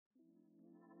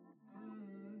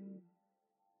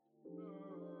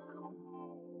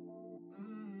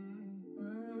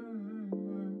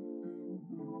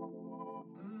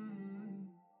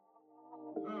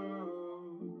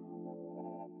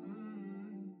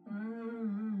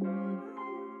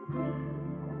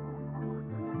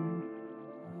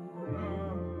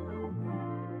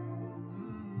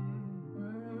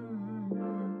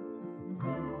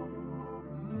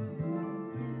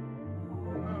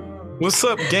What's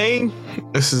up, gang?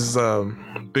 This is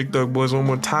Big Dog Boys one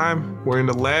more time. We're in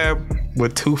the lab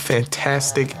with two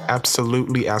fantastic,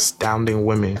 absolutely astounding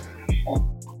women.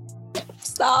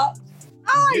 Stop.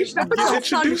 Oh, you should put some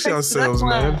Introduce yourselves,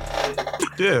 man.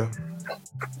 Yeah.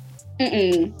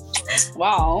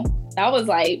 Wow. That was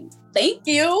like, thank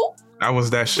you. That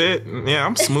was that shit. Yeah,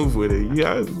 I'm smooth with it. You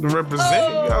gotta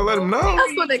represent. You gotta let them know.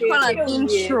 That's what they call an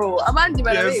intro.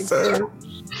 Yes, sir.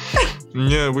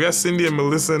 Yeah, we got Cindy and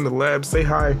Melissa in the lab. Say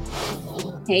hi.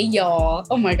 Hey, y'all.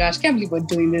 Oh my gosh, can't believe we're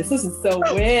doing this. This is so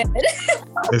weird.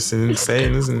 It's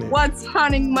insane, isn't it? What's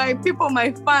happening, my people,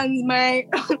 my fans, my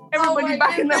everybody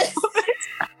back in the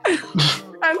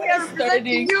I'm here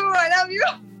representing you. I love you.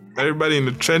 Everybody in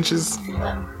the trenches.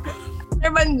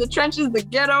 Everybody in the trenches, the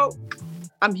ghetto.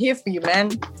 I'm here for you,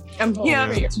 man. I'm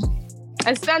here. Yeah.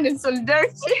 I stand in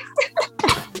solidarity.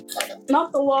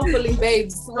 Not the waffling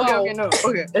babes. Wow.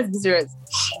 Okay, let's be serious.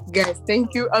 Guys,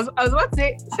 thank you. I was about to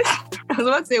say I was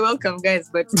about to say welcome, guys,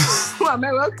 but who am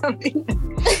I welcoming?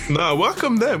 No,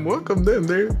 welcome them. Welcome them.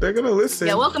 They're gonna listen.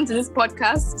 Yeah, welcome to this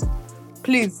podcast.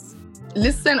 Please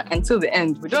listen until the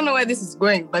end. We don't know where this is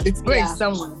going, but it's going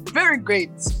somewhere. Very great.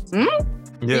 Yeah,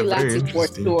 We like very it for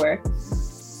interesting. sure.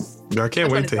 I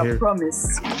can't wait to hear.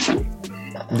 Promise.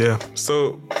 Yeah.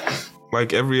 So,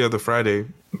 like every other Friday,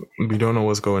 we don't know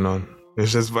what's going on.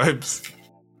 It's just vibes.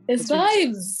 It's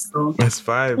vibes. It's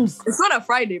vibes. It's not a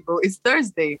Friday, bro. It's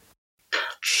Thursday.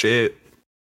 Shit.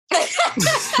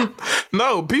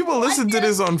 No, people listen to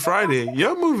this on Friday.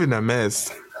 You're moving a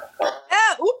mess.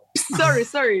 Oops.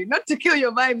 Sorry. Not to kill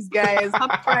your vibes, guys.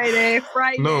 Happy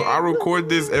Friday. No, I record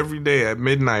this every day at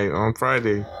midnight on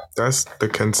Friday. That's the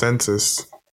consensus.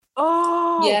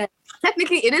 Oh. Yeah.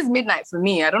 Technically, it is midnight for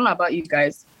me. I don't know about you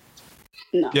guys.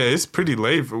 No. Yeah, it's pretty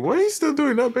late. But what are you still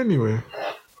doing up anyway?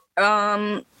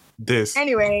 This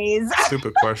Anyways.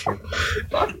 stupid question.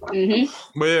 But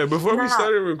yeah, before we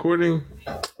started recording,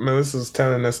 Melissa's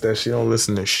telling us that she don't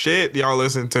listen to shit y'all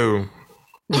listen to.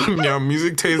 Y'all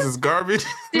music taste is garbage.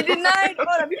 She denied all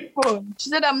the people. She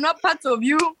said, I'm not part of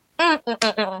you.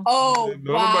 Oh, Nobody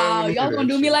wow. wanna Y'all hear gonna that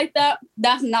do me shit. like that?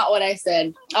 That's not what I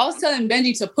said. I was telling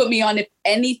Benji to put me on if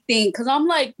anything, because I'm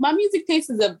like, my music taste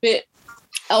is a bit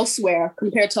elsewhere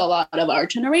compared to a lot of our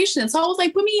generation. So I was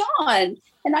like, put me on.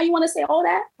 And now you want to say all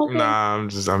that? Okay. Nah, I'm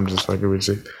just fucking with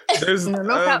you. There's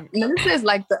Melissa is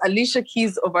like the Alicia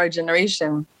Keys of our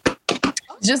generation.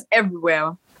 Just everywhere.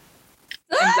 And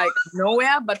like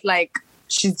nowhere, but like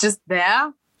she's just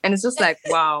there. And it's just like,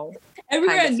 wow.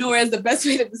 Everywhere and nowhere is the best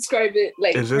way to describe it.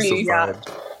 Like, it's just really. a vibe.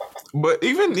 But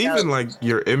even like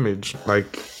your image,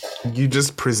 like you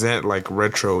just present like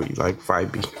retro-y, like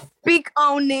vibey. Speak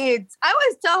on it. I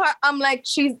always tell her, I'm like,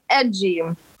 she's edgy.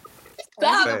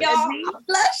 Stop, Thanks. y'all. I'm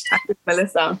blushing.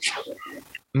 Melissa.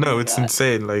 No, it's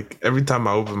insane. Like every time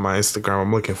I open my Instagram,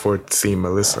 I'm looking forward to seeing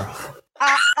Melissa.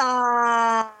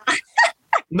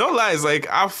 No lies, like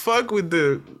I fuck with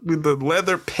the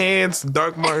leather pants,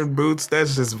 Doc Marten boots.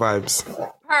 That's just vibes.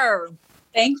 Her.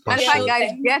 Thank you. And if I guys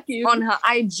Thank get you. on her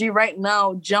IG right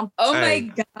now, jump. Oh Hey, my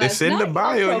God. It's in the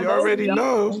bio. You already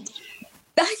know.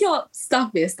 Y'all,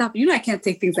 stop it. You know I can't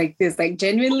take things like this. Like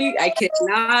genuinely, I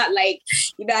cannot. Like,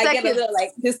 you know, I get a little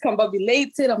like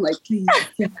discombobulated. I'm like, please,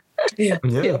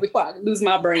 yeah, before I lose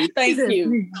my brain. Thank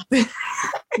you.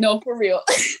 No, for real.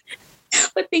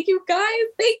 But thank you guys.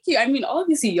 Thank you. I mean,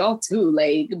 obviously y'all too.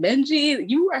 Like Benji,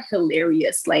 you are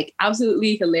hilarious. Like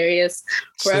absolutely hilarious.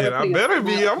 Shit, I better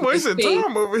be. I'm wasting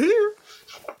time over here.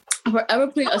 Forever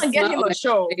putting a Get smile him on a my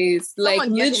show. face. Like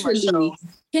Someone get him a literally. show.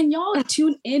 Can y'all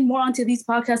tune in more onto these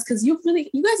podcasts? Because you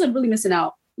guys are really missing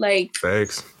out. Like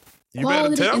Thanks. You better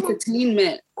quality tell them.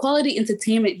 entertainment. Quality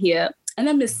entertainment here. And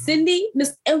then Miss Cindy,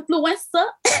 Miss Influencer.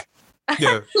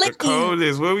 Yeah, the Flicky. code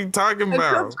is what we talking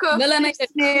about. Melanin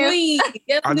Queen.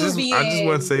 I just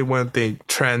want to say one thing.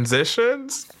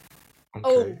 Transitions. Okay.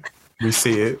 Oh. We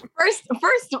see it.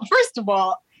 First of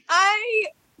all, I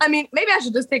mean, maybe I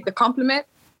should just take the compliment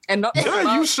and not.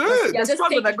 Yeah, you should. Yeah, just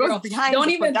struggle take that it, goes girl. behind Don't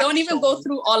the even production. go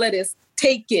through all of this.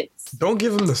 Take it. Don't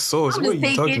give him the source. I'll What are just you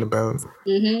take talking it. about?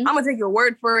 Mm-hmm. I'm gonna take your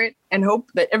word for it and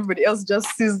hope that everybody else just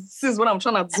sees what I'm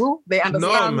trying to do. They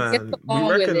No, understand. man. We On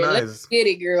with it. Let's recognize get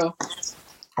it, girl.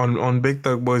 on Big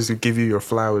Thug Boys, we give you your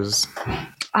flowers.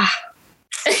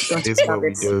 It's what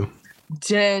we do.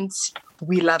 Gent,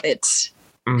 we love it.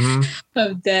 Mm-hmm.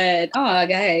 I'm dead. Oh,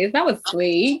 guys, that was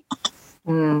sweet.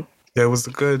 Mm. Yeah, it was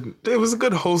a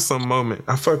good wholesome moment.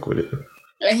 I fuck with it.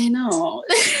 I know.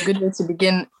 Good way to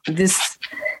begin this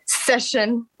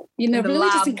session. You know, in the really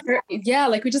just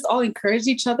lab. like we just all encourage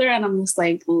each other, and I'm just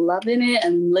like loving it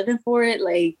and living for it.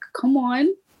 Like, come on.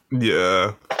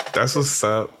 Yeah, that's what's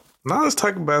up. Now let's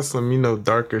talk about some,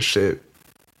 darker shit.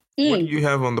 What do you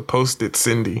have on the post-it,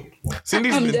 Cindy?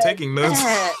 Cindy's been taking notes.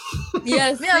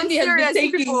 Yes, Cindy has been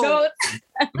taking notes.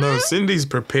 No, Cindy's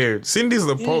prepared. Cindy's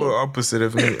the polar opposite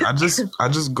of me. I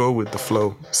just go with the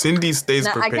flow. Cindy stays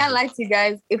prepared. I can't lie to you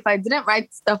guys. If I didn't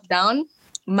write stuff down,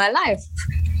 my life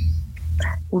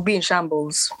would be in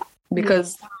shambles.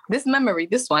 Because this memory,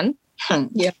 this one.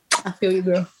 Yeah, I feel you,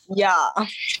 girl. Yeah.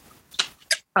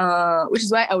 Which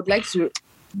is why I would like to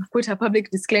put a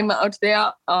public disclaimer out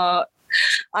there.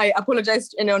 I apologize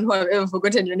to anyone who have ever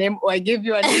forgotten your name or I gave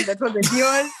you a name that wasn't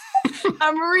yours.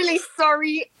 I'm really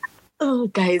sorry. Oh,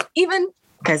 guys,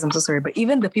 I'm so sorry, but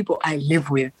even the people I live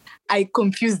with, I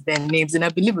confuse their names and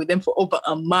I've been living with them for over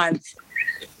a month.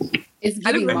 It's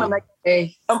giving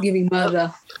giving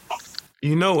mother.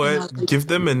 You know what? Give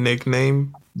them a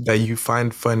nickname that you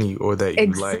find funny or that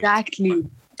you like. Exactly.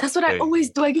 That's what I always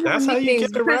do. I give them nicknames. That's how you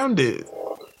get around it.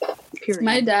 Period.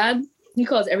 My dad, he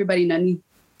calls everybody Nani.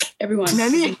 Everyone.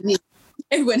 Nani?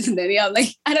 Everyone's Nani. I'm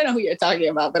like, I don't know who you're talking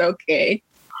about, but okay.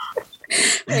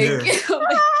 Like,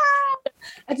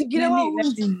 I think,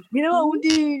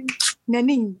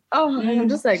 Nani. Oh, I'm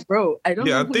just like, bro, I don't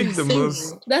know. Yeah, I think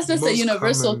that's just a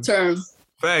universal term.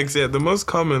 Facts, yeah. The most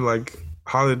common,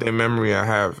 holiday memory I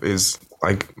have is,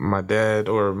 my dad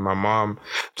or my mom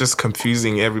just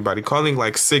confusing everybody, calling,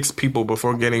 6 people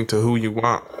before getting to who you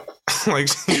want.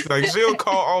 She'll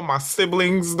call all my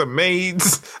siblings, the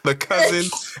maids, the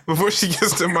cousins before she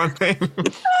gets to my name.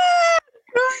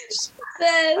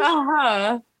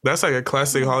 That's a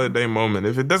classic holiday moment.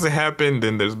 If it doesn't happen,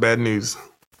 then there's bad news.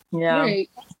 Yeah. Right.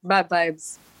 Bad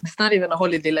vibes. It's not even a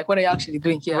holiday. What are you actually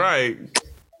doing here? Right.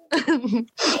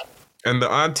 And the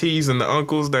aunties and the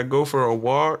uncles that go for a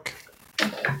walk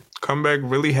come back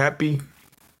really happy.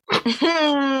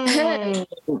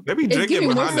 They be drinking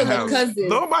behind the house. Cousins.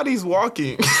 Nobody's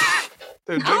walking.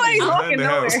 Nobody's walking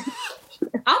nowhere.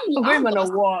 I'm on a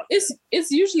walk.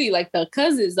 It's usually the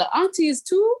cousins, the aunties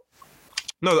too.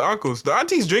 No, the uncles. The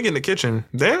aunties drink in the kitchen.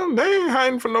 They ain't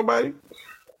hiding from nobody.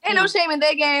 Ain't no shame in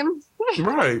their game.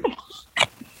 Right.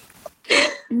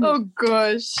 Oh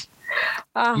gosh.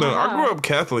 No, I grew up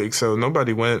Catholic, so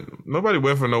nobody went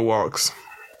for no walks.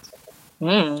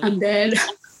 I'm dead.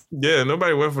 Yeah,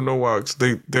 nobody went for no walks.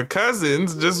 The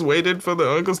cousins just waited for the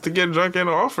uncles to get drunk and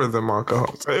offer them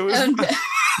alcohol. So it was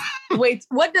Wait,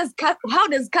 how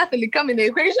does Catholic come in the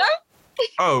equation?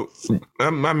 Oh,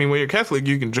 I mean, when you're Catholic,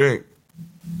 you can drink.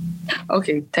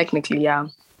 Okay, technically, yeah.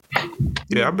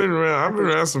 Yeah, I've been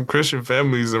around some Christian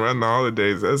families around the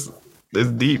holidays. That's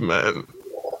deep, man.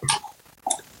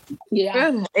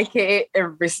 Yeah. AKA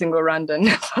every single random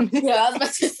family. Yeah, I was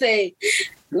about to say,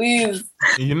 please.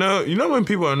 You know when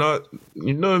people are not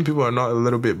a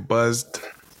little bit buzzed,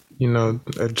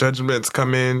 judgments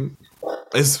come in.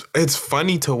 It's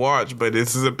funny to watch, but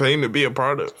it's a pain to be a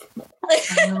part of.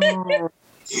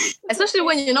 Especially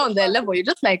when you're not on their level, you're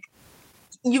just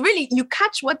you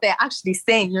catch what they're actually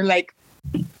saying. You're like,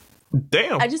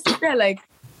 damn. I just sit there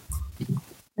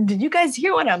did you guys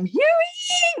hear what I'm hearing?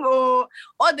 Or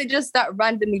they just start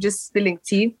randomly just spilling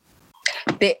tea.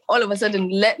 They all of a sudden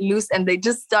let loose and they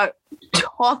just start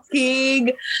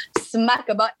talking smack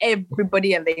about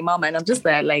everybody and their mama. And I'm just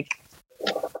there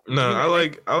no, I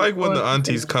like when the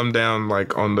aunties come down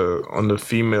on the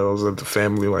females of the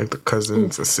family, the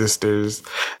cousins, the sisters.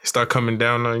 They start coming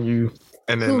down on you.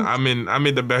 And then I'm in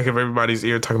the back of everybody's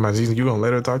ear talking about, you gonna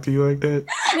let her talk to you like that?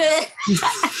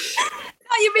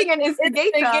 Are you being an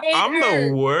instigator? I'm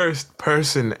the worst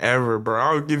person ever, bro.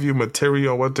 I'll give you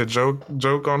material what to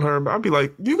joke on her, but I'll be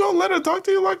like, you gonna let her talk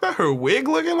to you like that? Her wig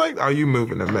looking like? Are you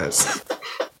moving a mess?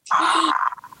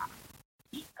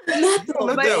 It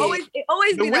always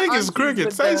the wig is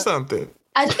crooked. Say something.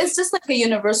 It's just a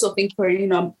universal thing for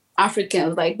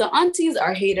Africans. The aunties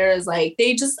are haters.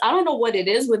 They just, I don't know what it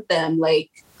is with them. I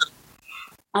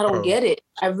don't get it.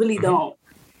 I really don't.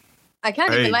 I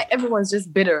can't even lie. Everyone's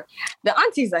just bitter. The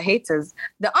aunties are haters.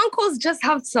 The uncles just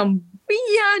have some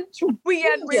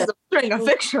weird ways of showing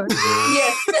affection.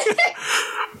 Yes.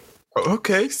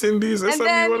 Okay, Cindy, is that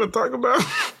something you want to talk about?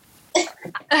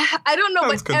 I don't know,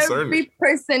 but every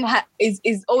person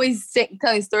is always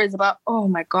telling stories about, oh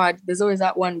my God, there's always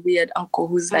that one weird uncle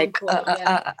who's and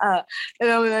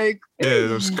I'm like, yeah,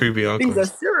 those creepy uncles. Things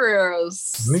are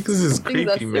serious. Niggas is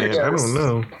creepy, man. I don't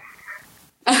know.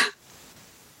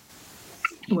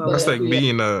 Well, that's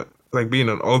being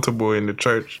an altar boy in the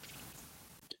church.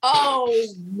 Oh,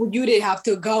 you didn't have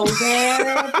to go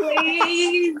there,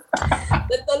 please.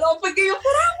 Let the Lord forgive you for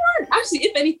that one. Actually,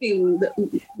 if anything,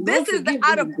 this is the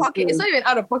out of pocket. It's not even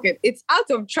out of pocket. It's out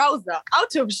of trouser,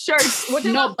 out of shirt.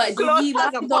 No, but did he lie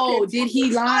though? Did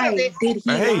he lie? Did he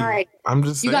lie? I'm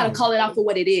just saying. You gotta call it out for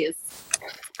what it is.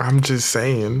 I'm just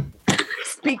saying.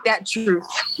 Speak that truth.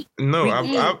 No, I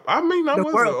mean, I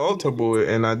was an altar boy,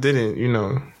 and I didn't,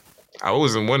 I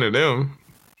wasn't one of them.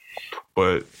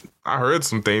 But I heard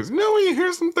some things. You know when you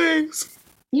hear some things?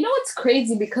 You know what's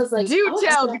crazy? Because like, do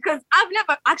tell, because I've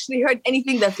never actually heard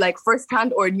anything that's like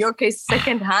firsthand or in your case,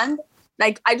 secondhand.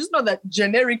 Like, I just know that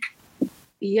generic.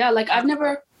 Yeah, like I've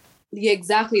never,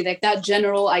 exactly, like that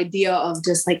general idea of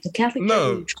just like the Catholic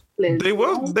Church. They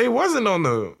wasn't on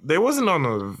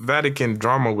the Vatican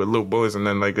drama with little boys and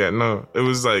nothing like that. No, it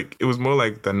was more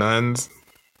like the nuns.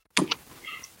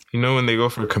 You know when they go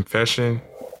for confession.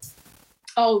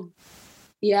 Oh,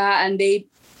 yeah, and they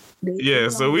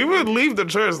so we would leave the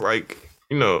church like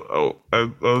a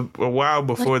while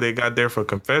before they got there for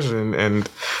confession, and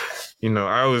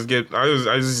I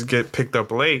just get picked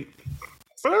up late,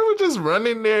 so I would just run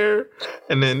in there,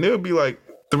 and then there would be like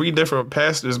 3 different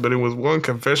pastors, but it was one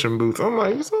confession booth. I'm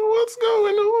like, so what's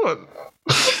going on?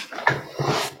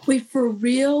 Wait, for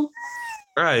real?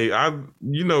 Right,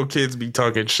 kids be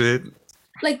talking shit.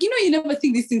 Like, you never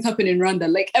think these things happen in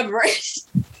Rwanda, like ever.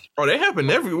 Oh, they happen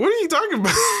everywhere. What are you talking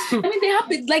about? I mean, they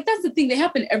happen. Like, that's the thing. They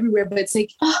happen everywhere, but it's like,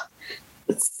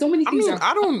 so many things.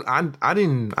 I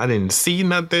didn't see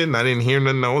nothing. I didn't hear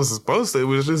nothing. I wasn't supposed to. It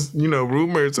was just,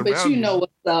 rumors around. But you know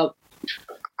what's up.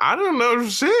 I don't know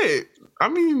shit. I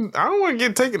mean, I don't want to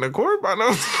get taken to court by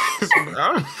no.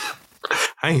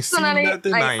 I ain't seen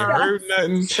nothing. I ain't heard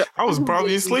nothing. I was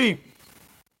probably asleep.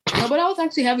 No, but I was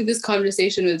actually having this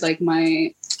conversation with like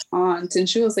my aunt, and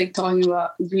she was like talking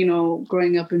about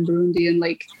growing up in Burundi and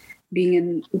like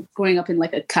growing up in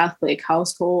like a Catholic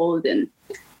household, and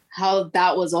how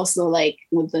that was also like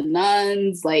with the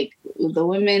nuns, like with the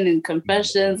women in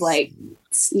confessions, like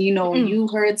you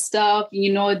heard stuff,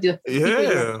 the people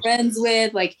you're friends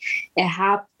with, like it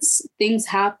happens, things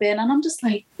happen, and I'm just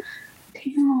like,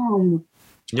 damn.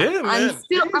 Yeah, man.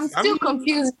 I'm still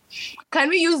confused. Can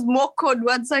we use more code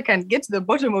words so I can get to the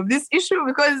bottom of this issue?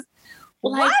 Because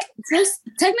what? Just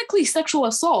technically sexual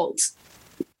assault.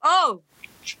 Oh,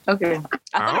 okay.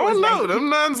 I don't know. Them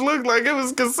nuns look like it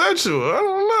was consensual. I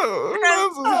don't know.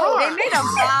 They made a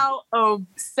vow of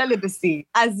celibacy,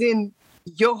 as in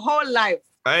your whole life.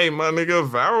 Hey, my nigga,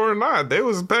 vow or not, they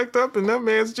was packed up in that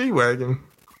man's G-Wagon.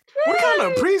 What kind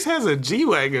of priest has a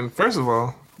G-Wagon, first of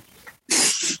all?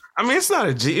 I mean, it's not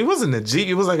a G. It wasn't a G.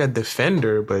 It was like a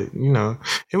Defender, but,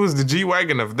 it was the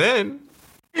G-Wagon of then.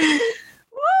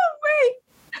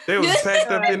 They was packed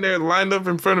up in there, lined up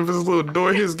in front of his little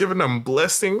door. He was giving them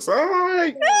blessings. All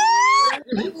right.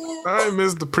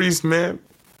 Mr. Priest, man.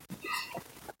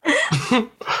 I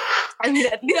mean,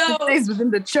 at least it stays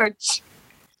within the church.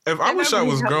 If I wish I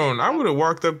was grown, I would have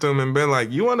walked up to him and been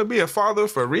like, you want to be a father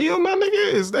for real, my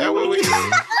nigga? Is that what we do?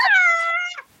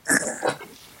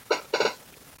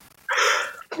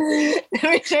 Let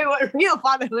me show you what real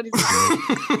fatherhood is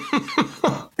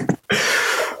like.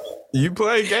 You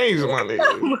play games, my nigga.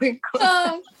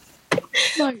 Oh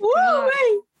my God.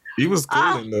 He was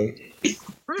cool though.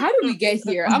 How did we get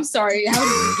here? I'm sorry. How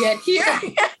did we get here?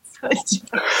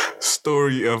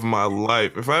 Story of my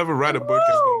life. If I ever write a book,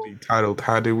 it's gonna be titled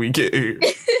 "How Did We Get Here?"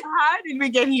 How did we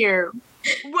get here?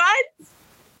 What?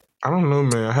 I don't know,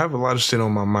 man. I have a lot of shit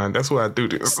on my mind. That's why I do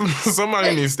this.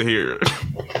 Somebody needs to hear it.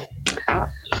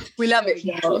 We love it.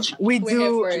 We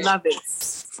do love it.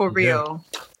 For real.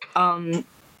 Yeah.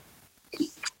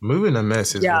 Moving a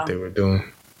mess is what they were doing.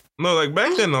 No, like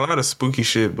back then, a lot of spooky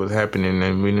shit was happening,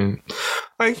 and we didn't,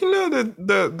 like,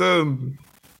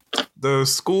 the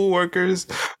school workers.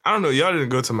 I don't know. Y'all didn't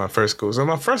go to my first school. So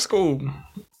my first school,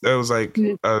 there was like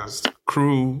a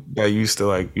crew that used to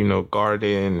like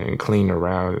garden and clean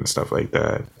around and stuff like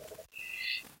that,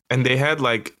 and they had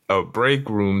like a break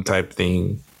room type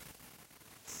thing,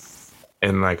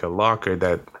 and like a locker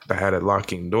that had a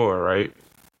locking door, right?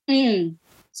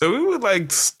 So we would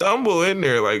like stumble in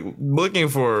there like looking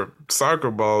for soccer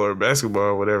ball or basketball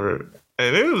or whatever.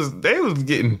 And they was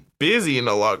getting busy in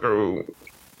the locker room.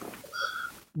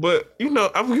 But we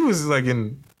was like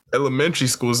in elementary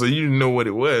school, so you didn't know what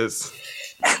it was.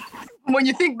 When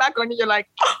you think back on it, you're like,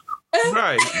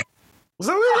 right.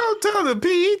 So we don't tell the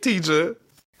PE teacher.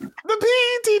 The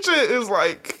PE teacher is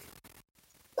like,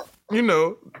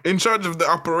 in charge of the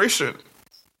operation.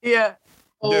 Yeah.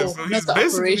 Oh, yeah, so he's not the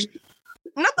operation.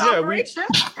 Not the operation.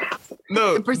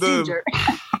 No, the procedure.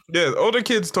 Yeah, older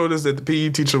kids told us that the PE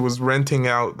teacher was renting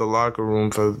out the locker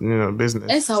room for business.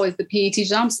 It's always the PE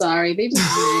teacher. I'm sorry, they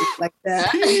just do it like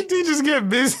that. PE teachers get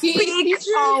busy.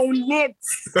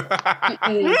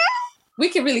 We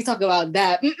can really talk about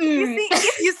that. If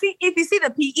you see the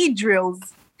PE drills,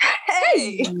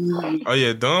 hey. Oh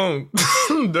yeah, don't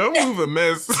move a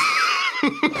mess.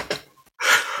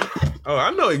 Oh,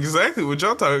 I know exactly what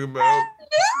y'all talking about.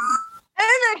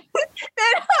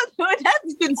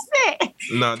 That's been said.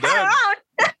 No,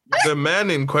 the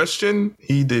man in question,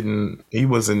 he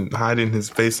wasn't hiding his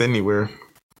face anywhere.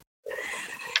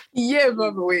 Yeah,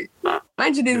 by the way.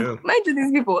 Mind you,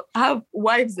 these people have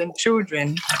wives and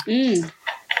children.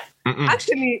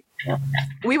 Actually,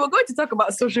 we were going to talk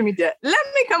about social media. Let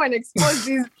me come and expose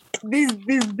these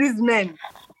men.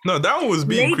 No, that one was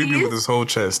being creepy with his whole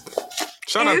chest.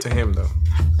 Shout out to him, though.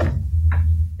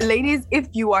 Ladies, if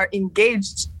you are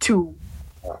engaged to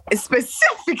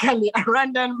specifically a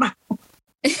random man,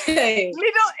 middle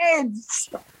age,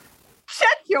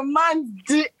 check your man's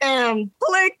DM,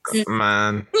 please.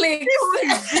 Man. Please.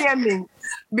 DMing.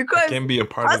 Because I can't be a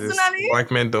part of this. Black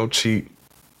men don't cheat.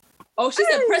 Oh, she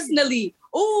said personally.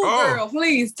 Girl,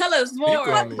 please tell us more.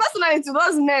 Personally to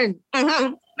those men.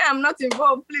 I'm not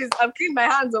involved, please. I've cleaned my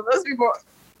hands of those people.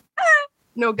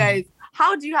 No, guys.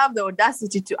 How do you have the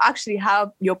audacity to actually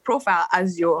have your profile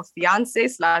as your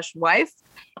fiance/wife?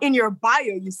 In your bio,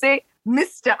 you say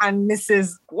Mr. and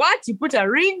Mrs. What? You put a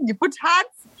ring, you put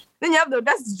hats, then you have the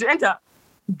audacity to enter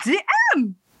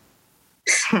DM.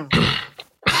 And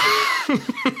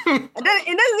then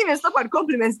it doesn't even stop at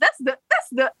compliments. That's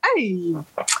the hey.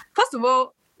 First of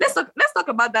all, let's talk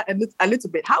about that a little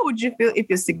bit. How would you feel if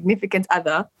your significant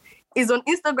other is on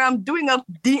Instagram doing up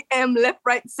DM left,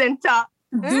 right, center?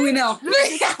 Doing up.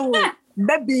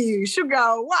 Baby,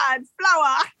 sugar, what,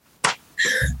 flour.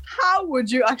 How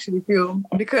would you actually feel?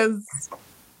 Because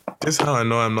this is how I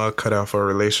know I'm not cut out for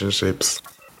relationships.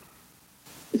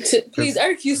 Please, I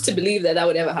refuse to believe that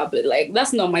would ever happen. Like,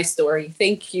 that's not my story.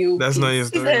 Thank you. That's not your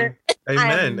story.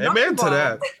 Amen. Amen to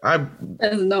that.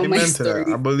 That's not my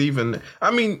story. I believe in it.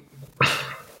 I mean,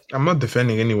 I'm not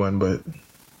defending anyone, but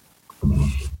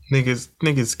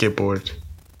niggas get bored.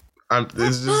 I'm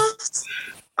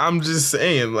just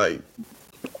saying, like,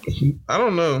 I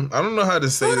don't know how to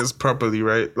say this properly,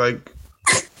 right? Like,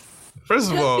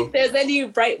 first of all, if there's any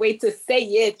right way to say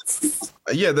it.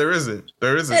 Yeah, there isn't,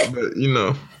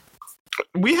 but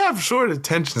we have short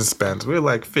attention spans. We're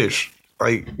like fish.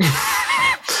 Like,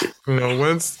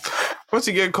 once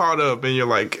you get caught up and you're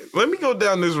like, let me go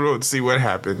down this road, see what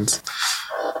happens.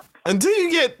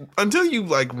 Until you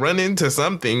like run into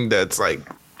something that's like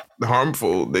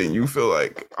harmful, then you feel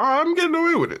like, oh, I'm getting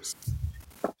away with this.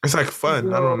 It's like fun.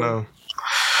 Whoa.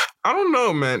 I don't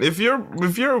know, man. If your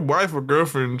wife or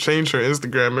girlfriend change her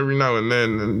Instagram every now and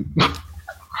then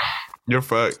you're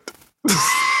fucked.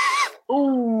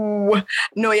 Ooh,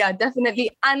 no, yeah, definitely.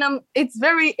 And it's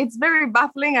very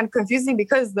baffling and confusing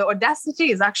because the audacity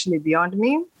is actually beyond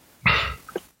me.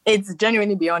 It's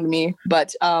genuinely beyond me.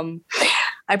 But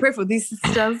I pray for these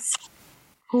sisters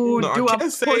who do up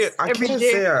posts every day. I can't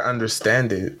say I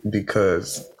understand it,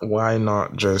 because why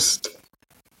not just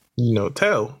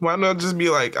tell? Why not just be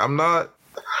like, I'm not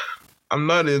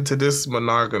into this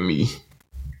monogamy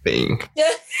thing.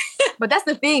 But that's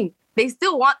the thing. They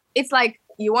still want, it's like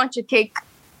you want your cake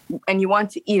and you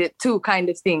want to eat it too kind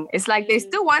of thing. It's like they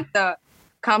still want the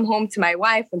come home to my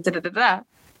wife and da-da-da-da.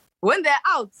 When they're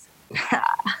out.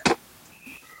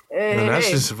 And that's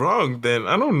just wrong. Then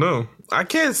I don't know. I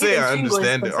can't say I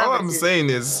understand it. All I'm saying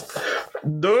is, I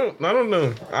don't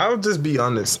know. I'll just be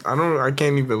honest. I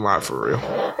can't even lie for real.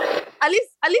 At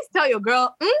least tell your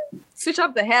girl, switch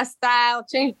up the hairstyle,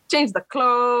 change the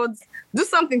clothes, do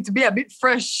something to be a bit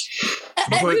fresh.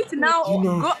 Now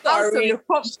go out of your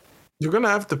pop. You're gonna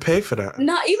have to pay for that.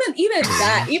 Not even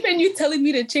that. Even you telling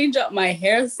me to change up my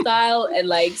hairstyle and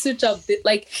like switch up,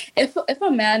 like if a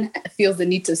man feels the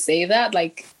need to say that,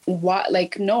 like why?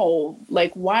 Like no,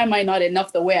 like why am I not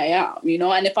enough the way I am?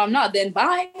 And if I'm not, then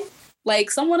bye. Like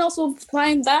someone else will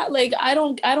find that. Like I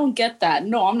don't get that.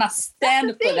 No, I'm not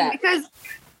standing for that.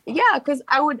 Because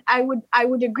I would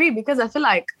agree, because I feel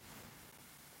like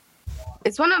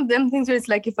it's one of them things where it's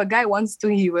like if a guy wants to,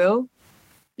 he will.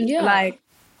 Yeah. Like.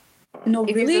 No,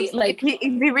 really? If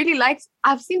he really likes,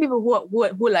 I've seen people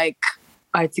who like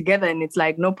are together and it's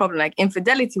like no problem. Like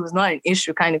infidelity was not an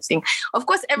issue kind of thing. Of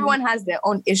course, everyone has their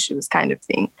own issues kind of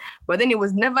thing. But then it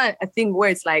was never a thing where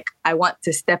it's like, I want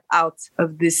to step out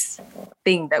of this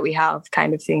thing that we have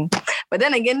kind of thing. But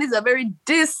then again, these are very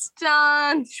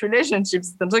distant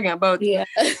relationships I'm talking about. Yeah.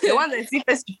 The ones that see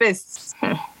face to face.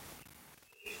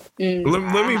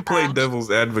 Let me play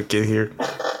devil's advocate here.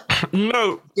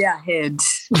 No. Yeah, head.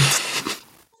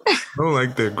 I don't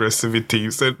like the aggressivity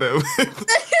you said that with.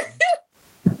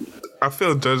 I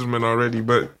feel judgment already,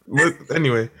 but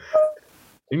anyway.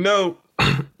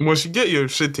 Once you get your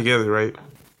shit together, right?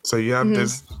 So you have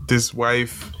this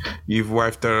wife, you've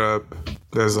wifed her up,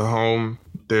 there's a home,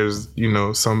 there's,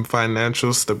 some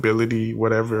financial stability,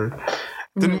 whatever.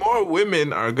 Then more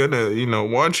women are gonna,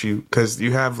 want you because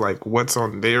you have like what's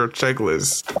on their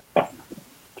checklist.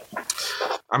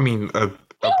 I mean,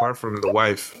 apart from the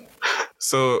wife.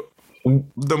 So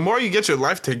the more you get your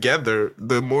life together,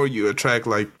 the more you attract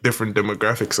like different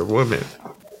demographics of women.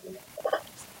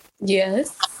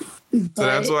 Yes. So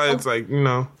that's why it's like,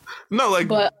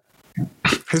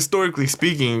 historically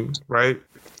speaking, right?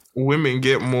 Women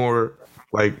get more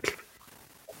like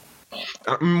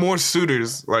more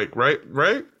suitors, like, right?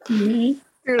 Mm-hmm.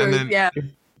 And then if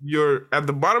you're at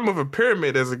the bottom of a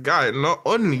pyramid as a guy, not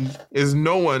only is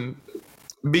no one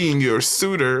being your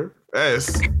suitor,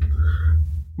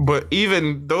 but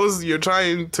even those you're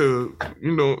trying to,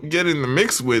 get in the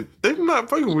mix with, they're not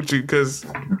fucking with you because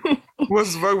who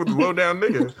wants to fuck with the low down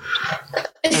nigga?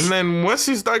 And then once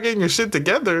you start getting your shit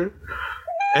together,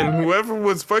 and whoever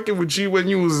was fucking with you when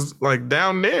you was like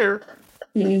down there,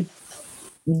 you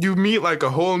meet like a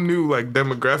whole new like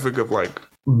demographic of like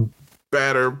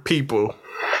better people.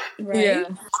 Right. Yeah.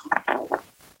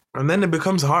 And then it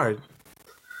becomes hard.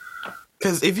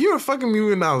 Because if you were fucking me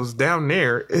when I was down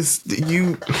there, it's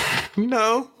you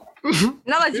know.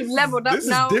 Now that you've leveled up this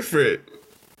now. Is different.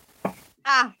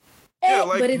 Yeah,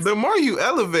 like the more you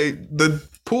elevate, the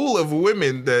pool of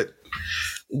women that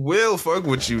will fuck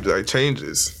with you like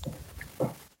changes.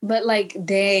 But like,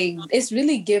 dang, it's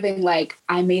really giving like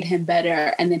I made him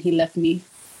better and then he left me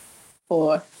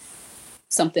for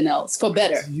something else, for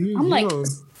better. I'm like,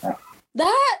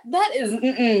 that is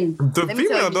the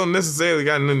female don't necessarily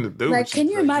got nothing to do like, with can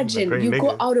you imagine you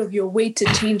go out of your way to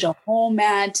change a whole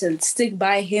man to stick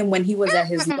by him when he was at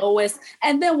his lowest,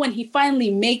 and then when he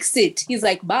finally makes it, he's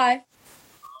like, bye.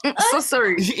 So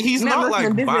sorry. He's not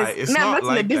like bye. It's not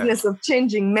like in the business of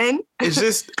changing men. It's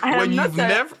just when you've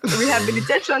never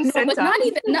rehabilitation center. But not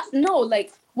even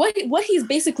like what he's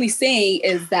basically saying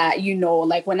is that,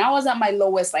 like when I was at my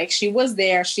lowest, like she was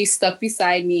there, she stuck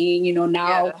beside me,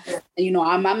 now,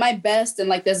 I'm at my best, and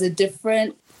like there's a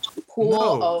different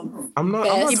pool of I'm not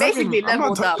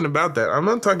talking about that. I'm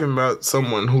not talking about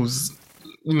someone who's,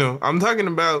 I'm talking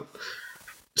about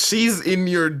she's in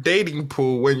your dating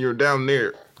pool when you're down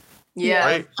there. Yeah.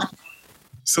 Right?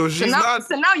 So she's not.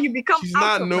 So now you become. She's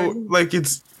not like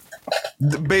it's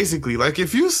basically like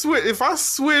if I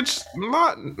switch,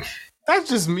 not that's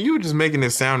just me. You just making it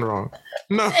sound wrong.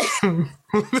 No,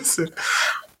 listen.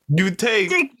 You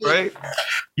take right.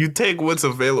 You take what's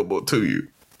available to you,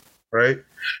 right?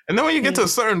 And then when you get to a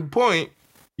certain point,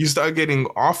 you start getting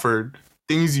offered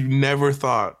things you never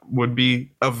thought would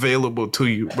be available to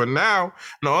you. But now,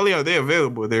 not only are they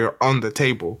available, they're on the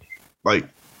table, like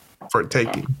for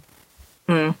taking.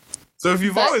 So if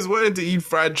you've always wanted to eat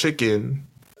fried chicken,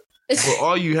 but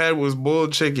all you had was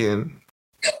boiled chicken,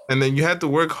 and then you had to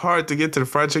work hard to get to the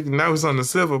fried chicken, now it's on the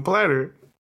silver platter.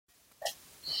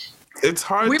 It's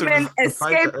hard Women to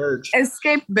fight the urge.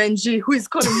 Escape Benji, who is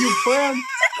calling you boiled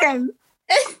chicken.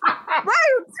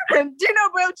 Boiled chicken. Do you know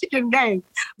boiled chicken, gang?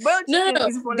 Boiled chicken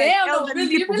is for like elderly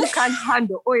people who can't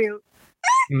handle oil.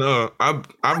 No,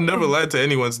 I've never lied to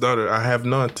anyone's daughter. I have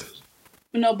not.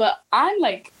 No, but I'm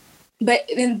like, but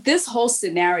in this whole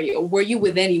scenario, were you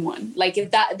with anyone? Like,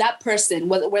 if that person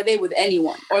were they with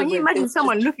anyone? Or can you imagine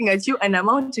someone looking at you and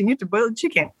amounting you to boiled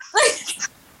chicken?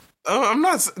 Oh, I'm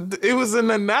not. It was an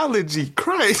analogy.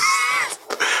 Christ.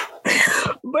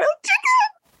 Boiled chicken.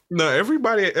 No,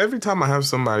 every time I have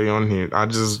somebody on here, I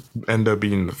just end up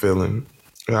eating the feeling.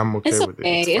 I'm okay with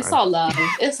it. It's all love.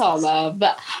 It's all love.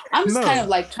 But I'm just kind of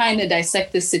like trying to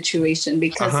dissect this situation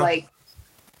because like.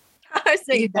 I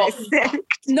say dissect.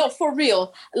 No, for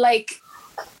real. Like,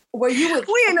 were you with?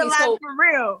 We ain't alive for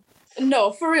real.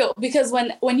 No, for real. Because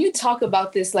when you talk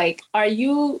about this, like, do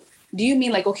you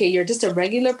mean like, okay, you're just a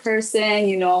regular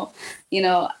person,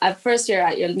 at first you're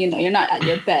at your, you're not at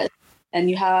your best, and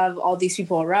you have all these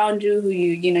people around you who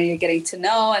you're getting to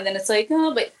know, and then it's like,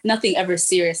 oh, but nothing ever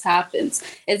serious happens.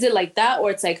 Is it like that, or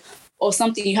it's like, oh,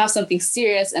 you have something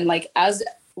serious, and like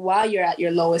while you're at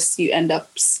your lowest, you end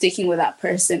up sticking with that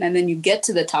person, and then you get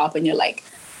to the top, and you're like,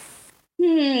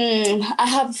 I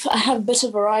have a bit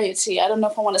of variety. I don't know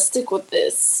if I want to stick with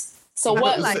this. So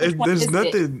what? There's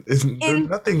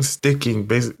nothing sticking.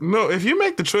 Basically, no. If you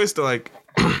make the choice to like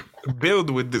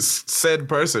build with this said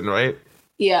person, right?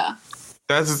 Yeah.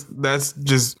 That's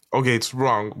just okay. It's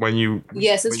wrong when you.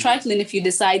 Yes, it's trifling if you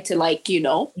decide to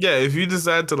Yeah, if you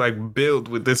decide to build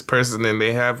with this person and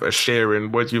they have a share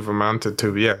in what you've amounted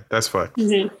to, yeah, that's fine.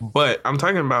 Mm-hmm. But I'm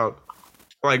talking about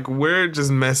we're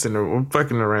just messing or we're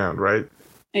fucking around, right?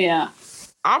 Yeah.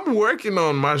 I'm working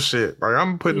on my shit.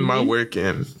 I'm putting my work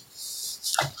in.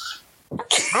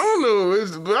 I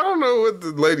don't know what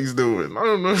the lady's doing. I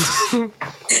don't know.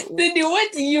 Cindy,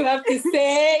 what do you have to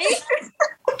say?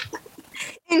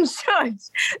 In short,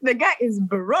 the guy is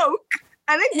broke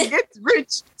and then he gets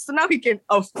rich, so now he can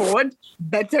afford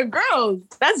better girls.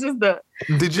 That's just the.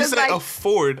 Did you say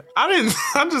afford? I didn't.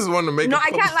 I just want to make. No,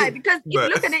 I can't lie because if you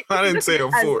look at it, I didn't say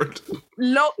afford.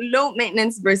 Low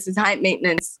maintenance versus high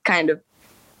maintenance kind of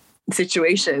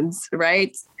situations,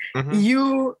 right? Mm-hmm.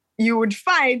 You would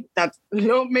find that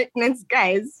low maintenance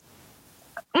guys.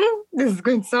 This is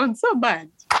going to sound so bad.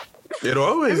 It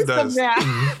always does.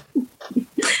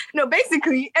 No,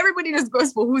 basically, everybody just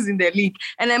goes for who's in their league.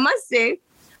 And I must say,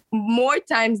 more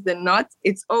times than not,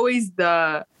 it's always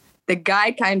the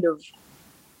guy kind of,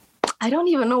 I don't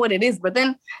even know what it is, but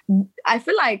then I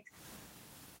feel like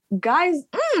guys,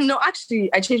 no,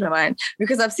 actually, I changed my mind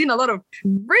because I've seen a lot of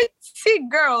pretty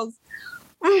girls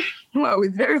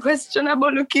with very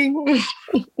questionable looking.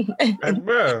 And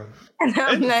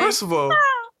first of all,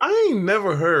 I ain't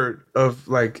never heard of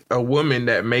a woman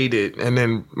that made it and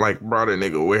then brought a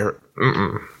nigga with her.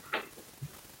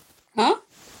 Huh?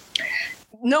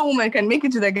 No woman can make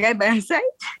it to the guy by her side.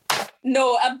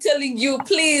 No, I'm telling you,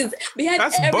 please. Behind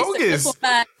That's every bogus. Successful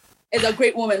man is a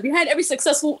great woman. Behind every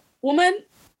successful woman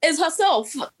is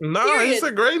herself. Nah, it's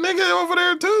a great nigga over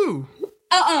there too.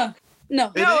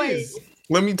 No. It is.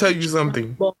 Let me tell you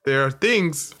something. There are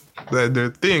things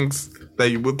that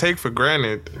you will take for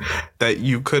granted that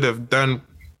you could have done.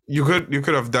 You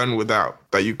could have done without.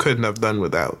 That you couldn't have done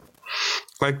without.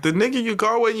 Like the nigga you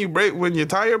call when your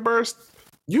tire burst.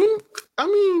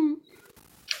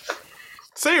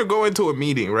 Say you're going to a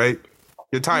meeting, right?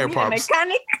 Your tire pops.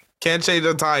 Mechanic can't change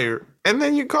a tire, and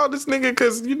then you call this nigga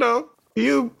because he don't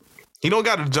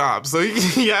got a job, so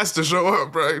he has to show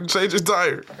up, right? And change his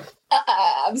tire.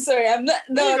 I'm sorry, I'm not.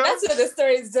 No, that's where the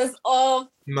story is just off.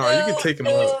 No, you can take him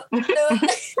out.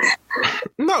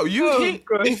 No, you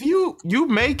can't. If you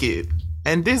make it,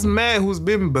 and this man who's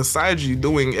been beside you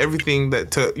doing everything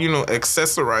that to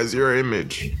accessorize your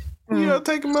image,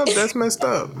 take him out. That's messed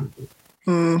up.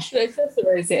 Should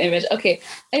accessorize your image? Okay.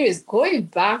 Anyways, going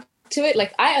back to it,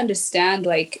 I understand,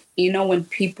 when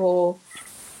people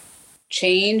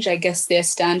change, I guess their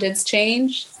standards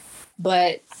change,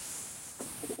 but.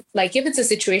 If it's a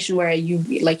situation where you,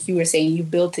 like you were saying, you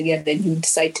build together and you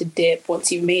decide to dip once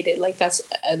you made it,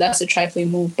 that's a trifling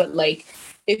move. But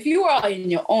if you are in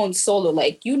your own solo,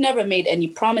 you never made any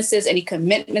promises, any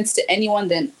commitments to anyone,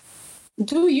 then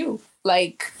do you.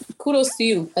 Kudos to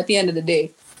you at the end of the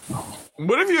day.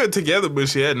 What if you were together but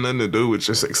she had nothing to do with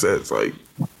your success? It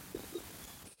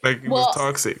was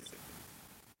toxic.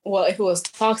 Well, if it was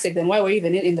toxic, then why were you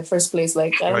even in the first place?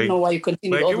 I don't know why you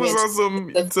continued. It was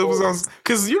awesome. It was awesome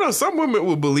because some women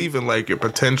will believe in your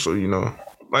potential.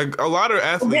 A lot of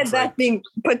athletes. Get that thing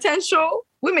potential.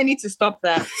 Women need to stop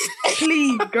that,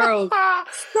 please, girls.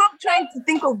 Stop trying to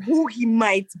think of who he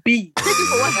might be. Take it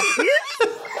for what he is.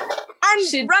 And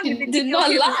she did not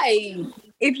lie.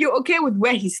 If you're okay with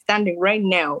where he's standing right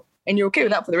now, and you're okay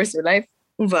with that for the rest of your life,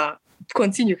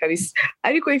 continue, Karis.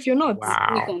 Ariko, if you're not,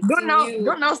 don't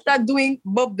now start doing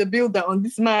Bob the Builder on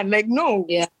this man. No,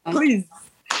 please.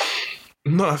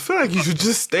 No, I feel like you should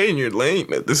just stay in your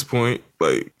lane at this point.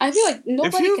 I feel like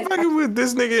nobody. If you're fucking with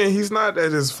this nigga and he's not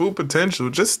at his full potential,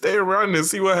 just stay around and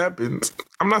see what happens.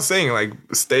 I'm not saying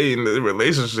stay in the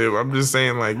relationship. I'm just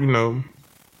saying But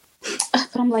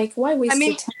I'm why waste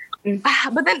your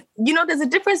time? But then there's a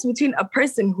difference between a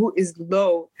person who is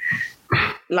low,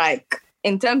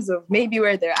 in terms of maybe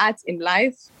where they're at in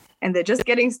life and they're just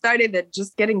getting started, they're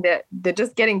just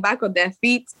getting back on their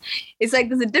feet. It's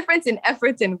there's a difference in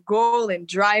effort and goal and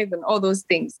drive and all those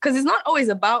things. Because it's not always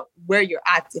about where you're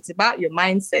at. It's about your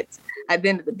mindset at the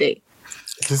end of the day.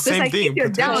 It's the same thing. If you're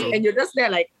down and you're just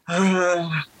there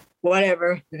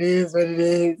whatever, it is what it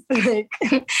is.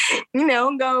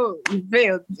 Go, you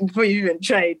failed before you even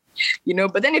tried,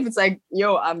 But then if it's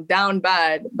I'm down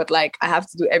bad, but I have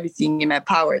to do everything in my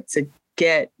power to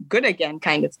get good again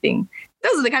kind of thing.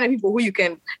 Those are the kind of people who you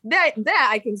can, there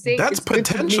I can say that's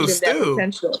potential still.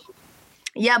 Potential.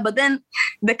 Yeah, but then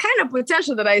the kind of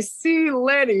potential that I see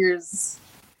ladies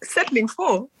settling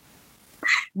for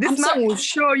This man will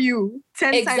show you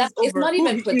 10 times over. It's not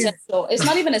even potential. It's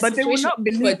not even a situation of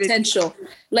potential.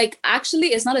 Like, actually,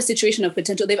 it's not a situation of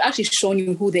potential. They've actually shown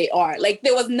you who they are. Like,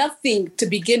 there was nothing to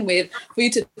begin with for you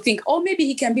to think, oh, maybe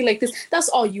he can be like this. That's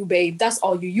all you, babe. That's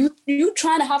all you. You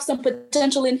trying to have some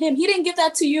potential in him. He didn't give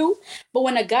that to you. But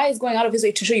when a guy is going out of his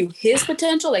way to show you his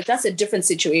potential, like, that's a different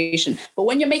situation. But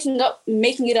when you're making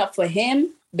it up for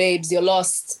him, babes, you're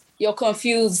lost. You're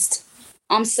confused.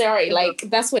 I'm sorry, like,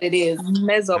 that's what it is.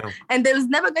 Mess up. Yeah. And there's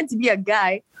never going to be a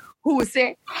guy who will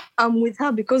say, I'm with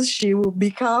her because she will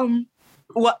become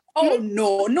what? Oh,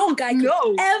 no guy could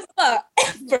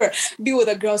ever be with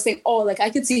a girl saying, oh, like, I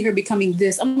could see her becoming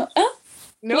this. I'm like,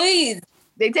 no. Please.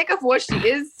 They take her for what she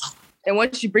is and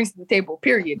what she brings to the table,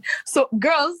 period. So,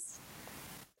 girls,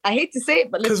 I hate to say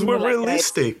it, but because we're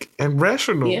realistic and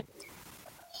rational.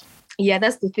 Yeah,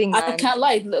 that's the thing. I can't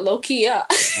lie, low key, yeah.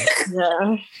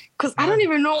 Because I don't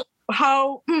even know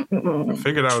how. I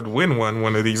figured I would win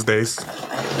one of these days.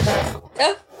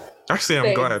 Actually,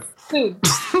 I'm glad. Soon.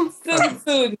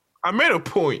 I made a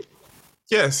point.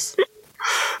 Yes.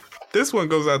 This one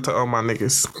goes out to all my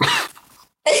niggas.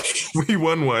 We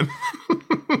won one.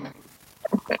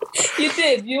 You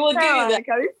did. You will do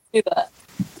that.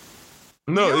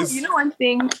 No, you know one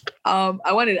thing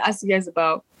I wanted to ask you guys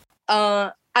about.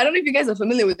 I don't know if you guys are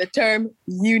familiar with the term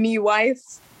uni wife.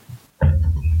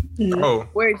 Oh.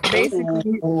 Where it's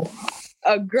basically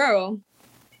a girl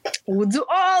will do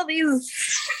all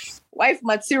these wife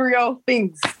material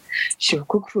things. She'll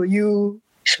cook for you.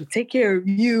 She'll take care of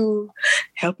you.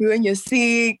 Help you when you're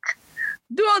sick.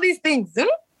 Do all these things.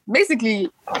 Basically,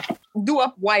 do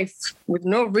up wife with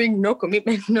no ring, no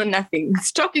commitment, no nothing.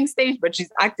 It's talking stage, but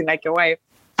she's acting like a wife.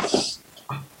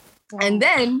 And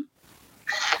then,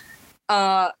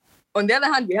 on the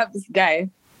other hand, we have this guy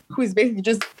who is basically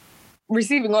just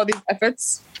receiving all these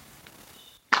efforts.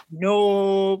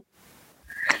 No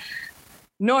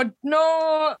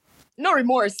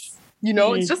remorse. You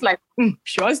know, it's just like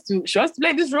she wants to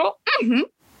play this role. Mm-hmm.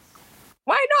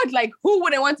 Why not? Like, who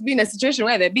wouldn't want to be in a situation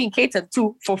where they're being catered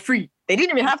to for free? They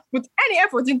didn't even have to put any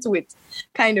effort into it,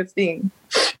 kind of thing.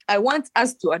 I want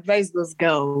us to advise those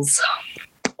girls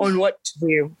on what to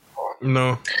do.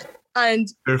 No. And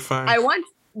they're fine. I want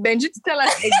Benji to tell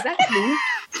us exactly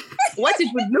what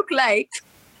it would look like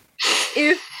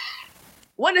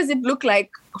what does it look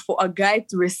like for a guy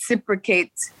to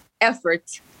reciprocate effort,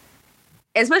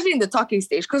 especially in the talking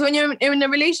stage? Because when you're in a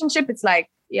relationship, it's like,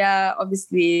 yeah,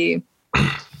 obviously,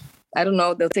 I don't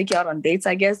know, they'll take you out on dates,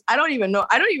 I guess. I don't even know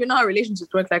how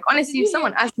relationships work. Like, honestly, if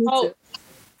someone asked me to...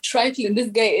 trifling this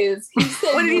guy is, he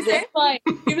said, what did he say? Fine.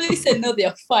 He really said, no,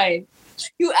 they're fine.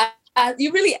 You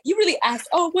really asked,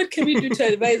 oh, what can we do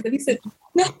to advise? And he said,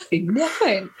 nothing, they're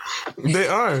fine. They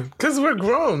are, because we're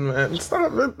grown, man.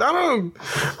 Stop it.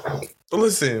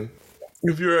 Listen,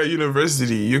 if you're at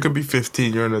university, you could be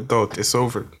 15, you're an adult, it's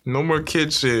over. No more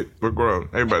kid shit, we're grown.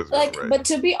 Everybody's like, right. But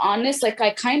to be honest, like,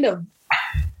 I kind of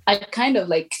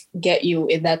like get you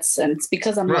in that sense,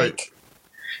 because I'm like,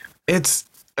 it's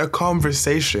a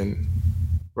conversation,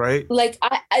 right? Like,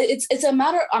 it's a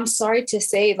matter, I'm sorry to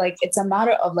say, like, it's a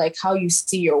matter of like how you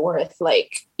see your worth.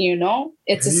 Like, you know,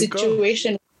 it's a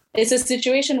situation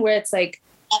where it's like,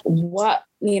 what,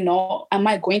 you know, am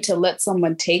I going to let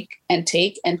someone take and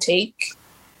take and take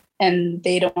and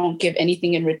they don't give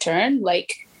anything in return?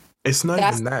 Like, it's not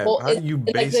even that. How do you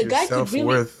base your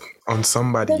self-worth on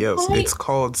somebody else? It's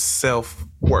called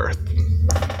self-worth.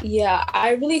 Yeah,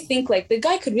 I really think like the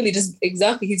guy could really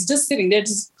he's just sitting there,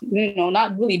 just, you know,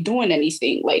 not really doing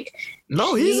anything. Like,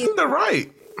 no, he's in the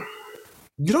right.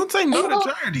 You don't say no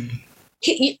to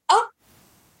charity.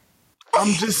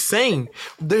 I'm just saying,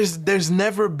 there's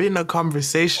never been a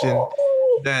conversation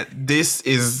that this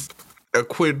is a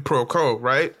quid pro quo,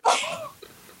 right?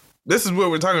 This is what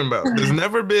we're talking about. There's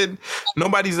never been,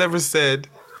 nobody's ever said,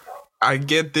 I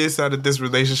get this out of this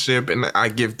relationship and I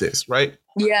give this, right?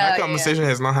 Yeah. That conversation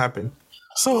has not happened.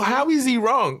 So how is he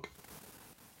wrong?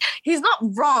 He's not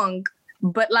wrong,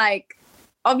 but like,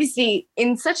 obviously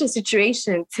in such a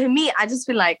situation, to me, I just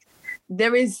feel like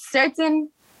there is certain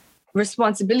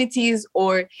responsibilities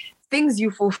or things you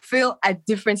fulfill at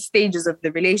different stages of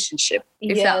the relationship,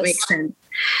 if that makes sense.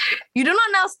 You do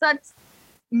not now start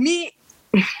me...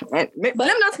 But let me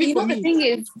not speak for me.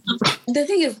 The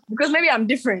thing is, because maybe I'm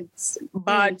different,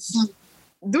 but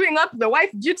doing up the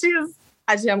wife duties,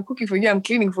 actually, I'm cooking for you, I'm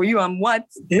cleaning for you, I'm what?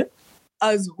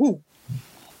 As who?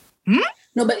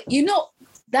 No, but you know,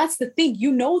 that's the thing.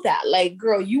 You know that, like,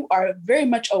 girl, you are very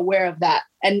much aware of that,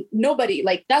 and nobody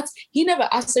he never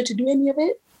asked her to do any of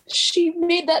it. She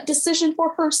made that decision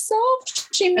for herself.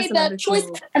 She made that choice,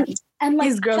 and like,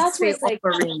 these girls that's stay like,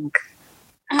 offering.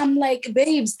 I'm like,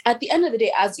 babes, at the end of the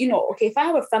day, as you know, okay, if I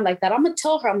have a friend like that, I'm gonna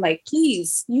tell her, I'm like,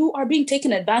 please, you are being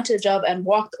taken advantage of and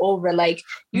walked over. Like,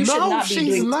 you should not be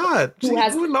doing not. She's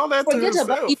doing all that to herself.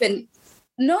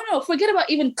 Forget about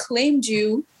even claimed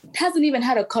you, hasn't even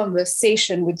had a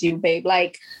conversation with you, babe.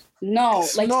 Like, no.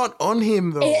 It's like, not on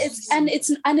him though. It's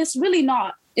really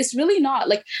not. It's really not.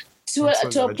 Like, to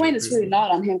a point, it's really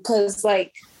not on him, because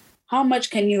like, how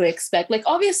much can you expect? Like,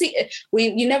 obviously,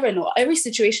 you never know. Every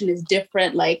situation is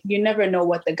different. Like, you never know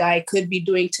what the guy could be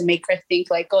doing to make her think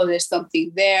like, oh, there's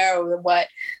something there or what.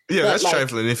 Yeah, but that's like,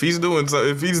 trifling. If he's doing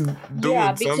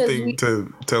something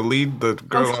to lead the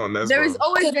girl on, there is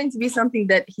always going to be something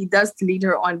that he does to lead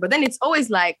her on. But then it's always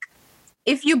like,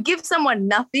 if you give someone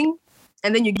nothing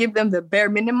and then you give them the bare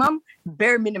minimum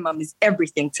is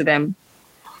everything to them.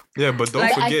 Yeah, but don't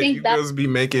forget, you girls be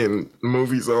making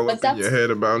movies all up in your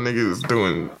head about niggas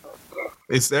doing.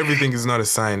 Everything is not a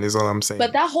sign, is all I'm saying.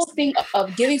 But that whole thing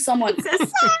of giving someone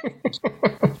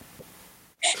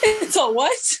it's a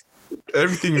what?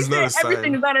 Everything is not a sign.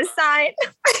 Everything is not a sign.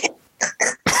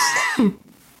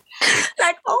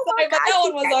 Like, oh my God, that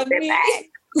one was on me.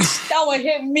 That one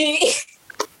hit me.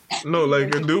 No,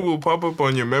 like a dude will pop up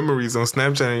on your memories on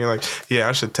Snapchat and you're like, yeah,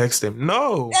 I should text him.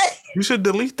 No, you should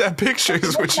delete that picture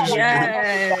is what you should do.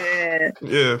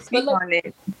 Yeah. But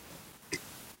like,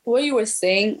 what you were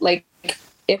saying, like,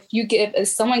 if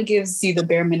someone gives you the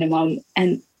bare minimum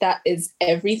and that is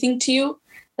everything to you,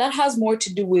 that has more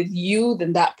to do with you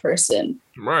than that person.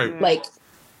 Right. Like,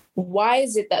 why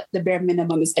is it that the bare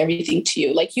minimum is everything to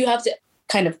you? Like, you have to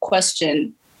kind of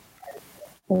question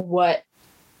what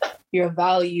your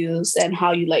values and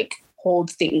how you like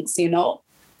hold things, you know?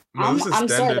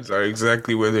 Melissa's standards are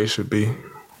exactly where they should be.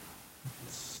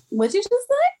 What did you just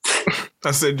say?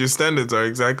 I said your standards are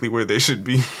exactly where they should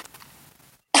be.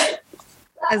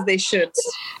 As they should.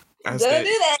 Don't do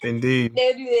that. Indeed.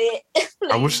 Don't do that.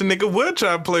 I wish a nigga would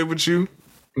try to play with you.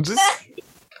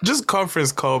 Just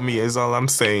conference call me is all I'm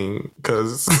saying,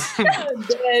 because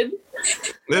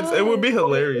it would be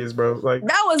hilarious, bro. Like,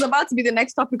 that was about to be the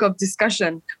next topic of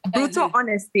discussion: brutal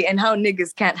honesty and how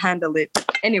niggas can't handle it.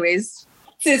 Anyways,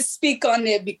 to speak on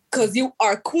it because you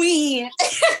are queen.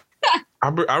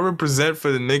 I represent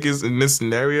for the niggas in this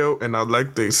scenario, and I'd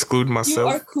like to exclude myself.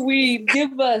 You are queen.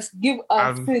 Give us. Because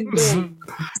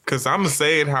I'm gonna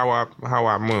say it how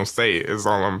I'm gonna say it. Is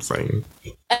all I'm saying.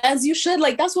 As you should.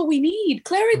 Like, that's what we need.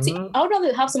 Clarity. Mm-hmm. I would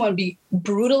rather have someone be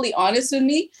brutally honest with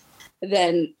me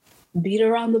than beat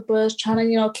around the bush, trying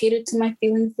to cater to my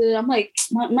feelings. I'm like,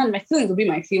 man, my feelings will be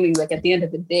my feelings. Like, at the end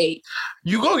of the day,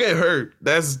 you gonna get hurt.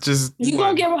 That's just you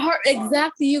gonna get hurt.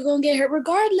 Exactly, you gonna get hurt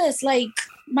regardless. Like,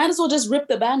 might as well just rip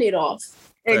the Band-Aid off.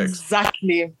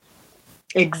 Exactly.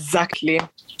 Yeah,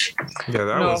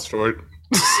 that was short.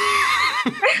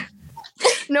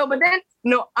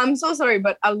 I'm so sorry,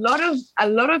 but a lot of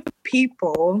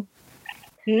people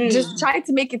just try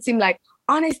to make it seem like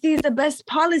honesty is the best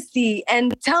policy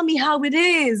and tell me how it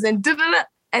is and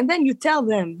and then you tell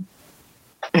them.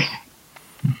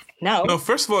 No,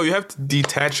 first of all, you have to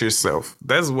detach yourself.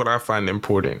 That's what I find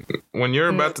important. When you're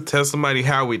about to tell somebody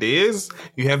how it is,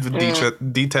 you have to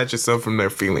detach yourself from their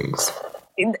feelings.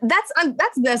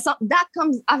 That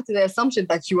comes after the assumption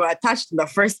that you are attached in the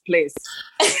first place.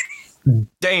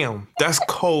 Damn, that's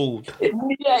cold.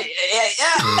 Yeah.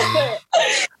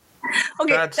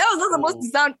 Okay, that was not supposed to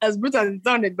sound as brutal as it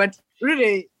sounded, but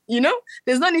really,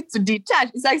 there's no need to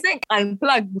detach. It's like saying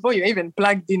unplug before you're even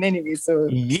plugged in anyway. So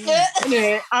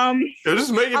anyway, you're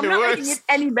just making I'm not making it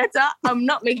any better. I'm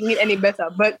not making it any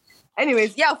better. But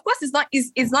anyways, yeah, of course it's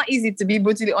not easy to be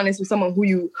brutally honest with someone who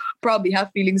you probably have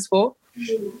feelings for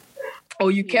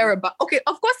or you care about. Okay,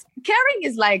 of course, caring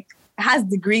is like has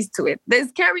degrees to it.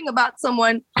 There's caring about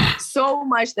someone so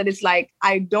much that it's like,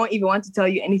 I don't even want to tell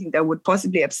you anything that would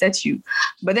possibly upset you.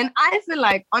 But then I feel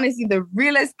like, honestly, the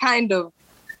realest kind of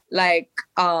like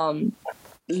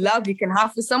love you can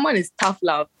have for someone is tough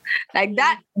love. Like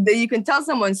that you can tell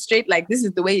someone straight, like, this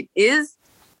is the way it is.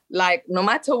 Like, no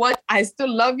matter what, I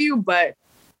still love you, but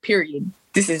period.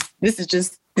 This is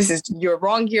you're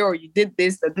wrong here, or you did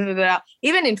this,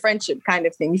 even in friendship kind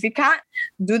of thing. If you can't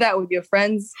do that with your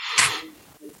friends,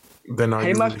 then are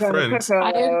you really friends?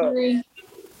 I agree.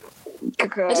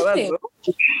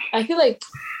 I feel like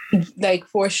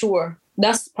for sure,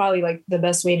 that's probably like the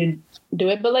best way to do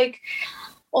it. But like,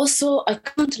 also, I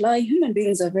can't lie, human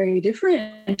beings are very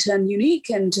different and unique,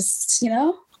 and just,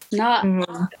 not,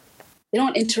 they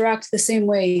don't interact the same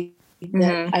way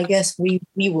that I guess we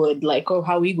would like, or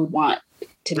how we would want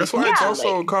to. That's why it's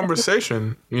also a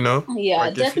conversation, Yeah,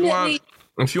 like, definitely.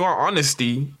 If you want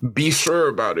honesty, be sure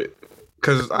about it.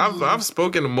 Because I've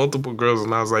spoken to multiple girls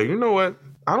and I was like, you know what?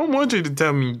 I don't want you to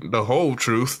tell me the whole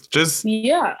truth. Just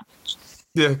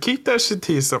keep that shit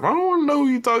to yourself. I don't want to know who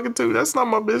you're talking to. That's not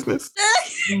my business.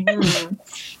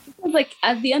 Like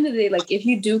at the end of the day, like if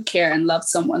you do care and love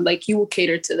someone, like you will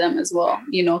cater to them as well.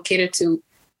 You know, cater to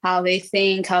how they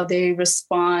think, how they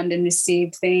respond and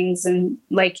receive things, and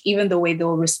like even the way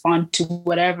they'll respond to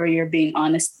whatever you're being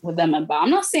honest with them about. I'm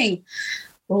not saying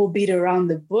we'll beat around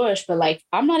the bush, but like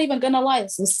I'm not even gonna lie.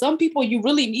 So some people you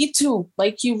really need to,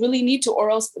 or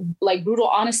else like brutal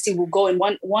honesty will go in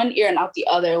one ear and out the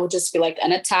other. It will just feel like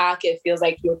an attack. It feels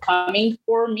like you're coming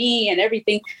for me and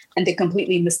everything, and they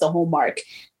completely miss the whole mark.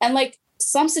 And like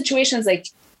some situations, like,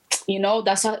 you know,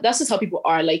 that's just how people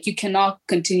are. Like you cannot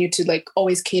continue to like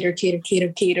always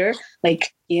cater.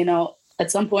 Like, you know,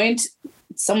 at some point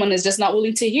someone is just not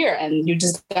willing to hear, and you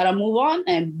just gotta move on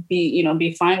and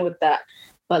be fine with that.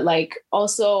 But like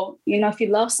also, you know, if you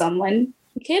love someone,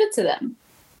 you cater to them.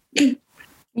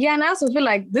 Yeah, and I also feel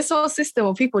like this whole system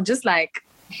of people just like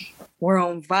we're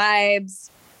on vibes.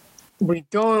 We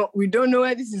don't know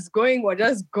where this is going. We're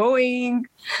just going.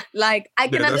 Like I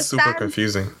can understand. That's super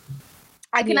confusing.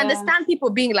 I can understand people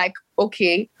being like,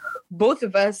 okay, both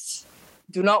of us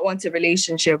do not want a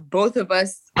relationship. Both of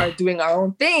us are doing our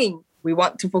own thing. We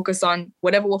want to focus on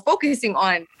whatever we're focusing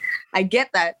on. I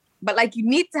get that. But like, you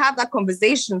need to have that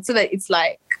conversation so that it's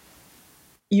like,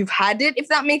 you've had it, if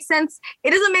that makes sense.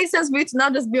 It doesn't make sense for you to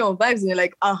not just be on vibes and you're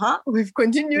like, we've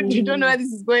continued. You don't know where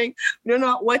this is going. We don't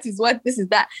know what is what, this is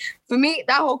that. For me,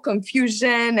 that whole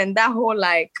confusion and that whole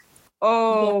like,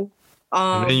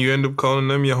 and then you end up calling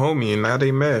them your homie and now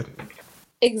they mad.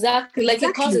 Exactly. Like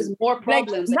it causes more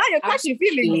problems. Like, now you're catching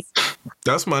feelings.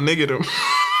 That's my nigga though.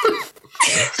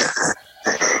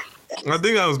 I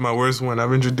think that was my worst one.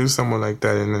 I've introduced someone like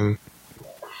that and then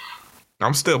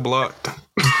I'm still blocked.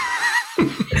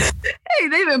 Hey,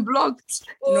 they've been blocked.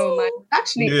 No, man.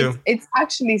 Actually, it's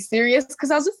actually serious because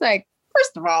I was just like,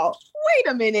 first of all,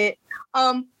 wait a minute.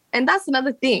 And that's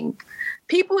another thing.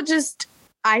 People just,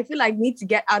 I feel like, need to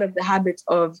get out of the habit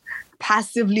of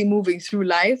passively moving through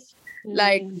life.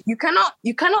 Like you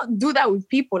cannot do that with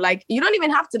people. Like you don't even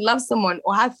have to love someone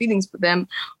or have feelings for them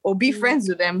or be friends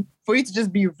with them for you to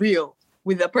just be real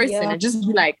with the person and just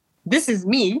be like, this is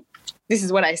me. This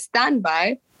is what I stand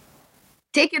by.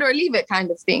 Take it or leave it kind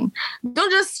of thing.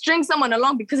 Don't just string someone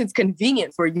along because it's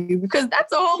convenient for you, because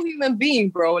that's a whole human being,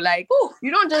 bro. Like,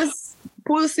 you don't just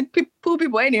pull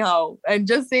people anyhow and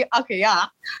just say, okay,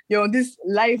 you're on this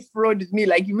life road with me.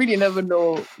 Like, you really never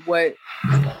know what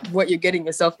you're getting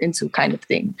yourself into kind of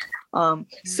thing.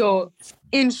 So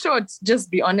in short,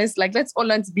 just be honest. Like, let's all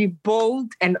learn to be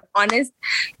bold and honest.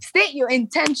 State your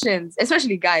intentions,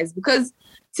 especially guys, because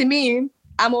to me,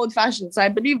 I'm old-fashioned, so I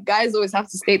believe guys always have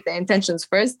to state their intentions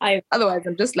first. Otherwise,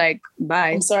 I'm just like,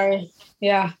 bye. I'm sorry.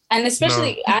 Yeah. And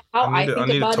especially how I think about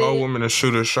it. I need a tall woman to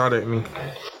shoot a shot at me.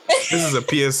 This is a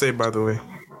PSA, by the way.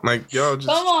 Like, y'all just...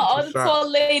 Come on, all the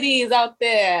tall ladies out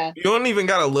there. You don't even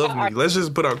gotta love me. Let's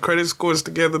just put our credit scores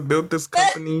together, build this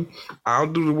company. I'll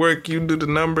do the work, you do the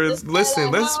numbers.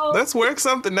 Listen, let's work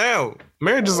something out.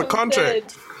 Marriage is a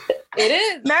contract. It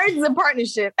is. Marriage is a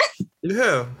partnership.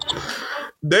 Yeah.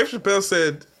 Dave Chappelle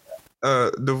said,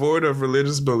 devoid of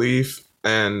religious belief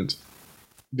and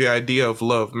the idea of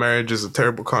love, marriage is a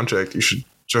terrible contract you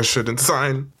shouldn't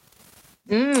sign.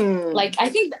 Like, I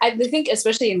think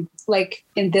especially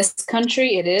in this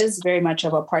country, it is very much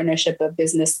of a partnership, a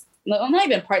business, not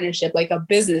even partnership, like a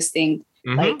business thing.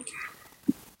 Like,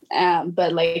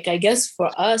 but like, I guess for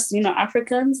us,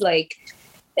 Africans, like,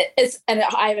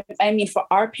 I mean, for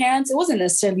our parents, it wasn't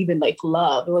necessarily even like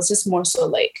love. It was just more so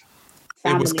like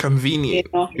family. It was convenient.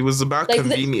 It was about like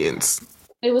convenience.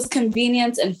 It was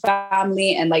convenience and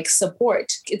family and like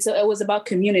support. It was about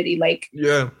community. Like,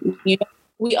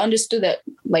 we understood that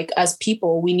like as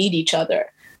people, we need each other.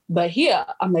 But here,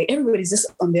 I'm like, everybody's just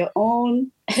on their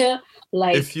own.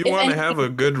 Like, if you want to have a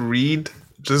good read,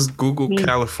 just Google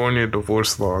California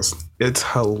divorce laws. It's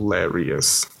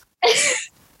hilarious.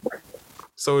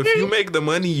 So if you make the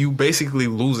money, you basically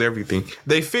lose everything.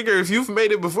 They figure if you've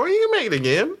made it before, you can make it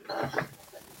again.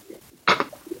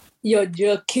 You're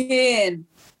joking.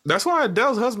 That's why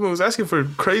Adele's husband was asking for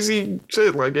crazy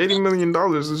shit, like $80 million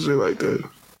and shit like that.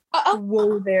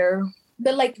 Whoa there.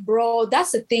 But like, bro,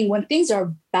 that's the thing. When things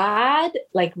are bad,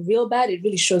 like real bad, it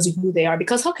really shows you who they are.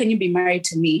 Because how can you be married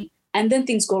to me and then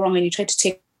things go wrong and you try to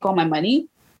take all my money?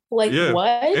 Like,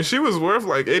 what? And she was worth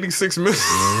like $86 million.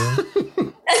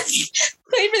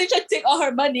 So he really tried to take all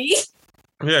her money.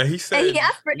 Yeah, he said, and he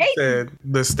asked for 80. Said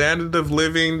the standard of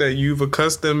living that you've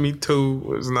accustomed me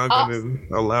to is not going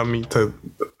to allow me to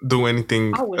do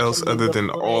anything else other than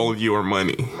all your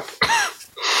money.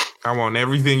 I want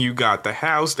everything you got. The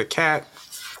house, the cat.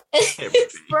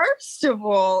 First of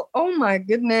all, oh my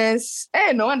goodness.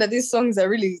 Hey, no wonder these songs are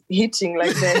really hitting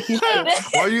like that.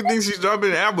 Why do you think she's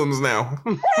dropping albums now?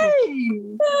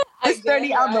 Hey, this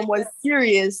 30 album was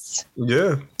serious.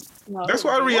 Yeah. No, that's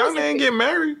why Rihanna ain't get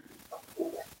married.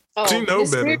 Oh, she know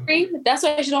better. That's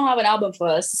why she don't have an album for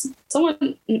us.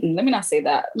 Someone, let me not say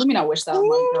that. Let me not wish that on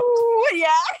my girl.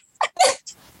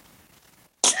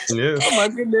 Yeah. Oh my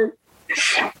goodness.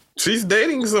 She's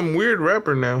dating some weird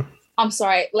rapper now. I'm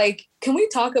sorry. Like, can we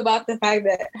talk about the fact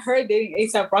that her dating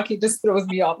A$AP Rocky just throws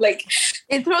me off? Like,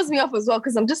 it throws me off as well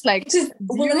because I'm just like,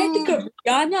 when I think of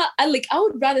Rihanna, I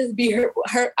would rather be her.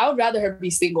 I would rather her be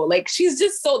single. Like, she's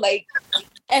just so like,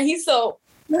 and he's so.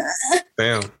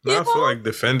 Damn, now I feel like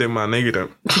defending my nigga though.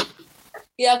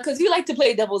 Yeah, because you like to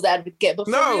play devil's advocate, but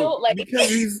for real, like, because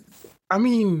he's. I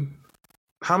mean,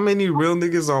 how many real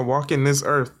niggas are walking this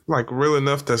earth like real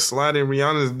enough to slide in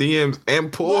Rihanna's DMs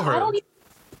and pull her?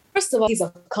 First of all, he's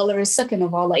a colorist. Second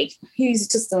of all, like, he's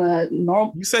just a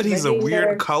normal. You said he's a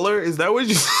weird color? Is that what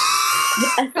you said?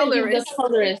 I said he's a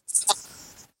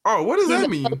colorist. Oh, what does that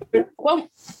mean? Well,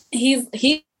 he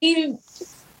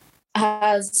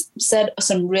has said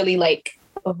some really, like,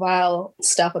 vile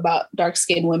stuff about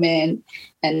dark-skinned women.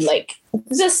 And, like,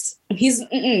 just,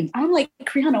 I'm like,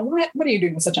 Rihanna, what are you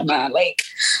doing with such a man? Like,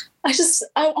 I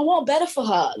want better for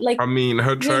her. Like, I mean,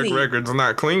 her track record's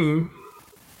not clean.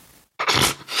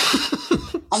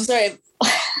 I'm sorry.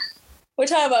 We're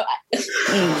talking about.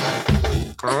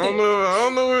 I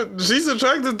don't know. She's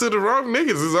attracted to the wrong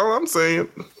niggas. Is all I'm saying.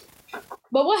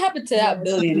 But what happened to that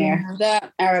billionaire,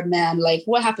 that Arab man? Like,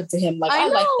 what happened to him? Like, I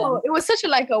like them. It was such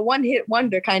a one-hit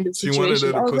wonder kind of situation. She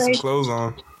wanted her to put some clothes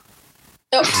on.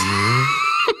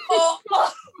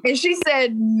 And she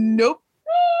said, "Nope."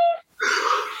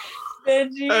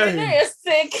 Benji, you're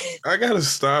sick. I gotta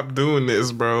stop doing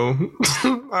this, bro.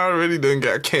 I already done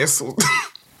got canceled.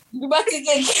 You about to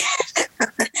get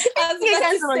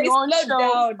canceled on your own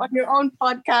show, on your own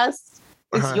podcast.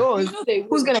 It's yours.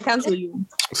 Who's gonna cancel you?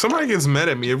 Somebody gets mad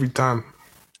at me every time.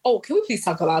 Oh, can we please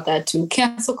talk about that too?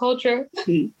 Cancel culture.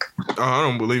 Oh, I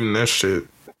don't believe in that shit.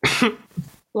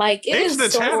 Like, it is the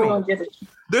channel.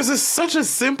 There's such a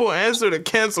simple answer to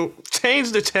cancel.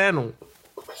 Change the channel.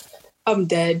 I'm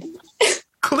dead.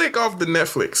 Click off the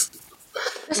Netflix.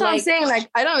 That's what I'm saying. Like,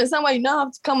 I don't understand why you now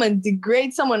have to come and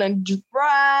degrade someone and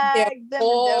drag them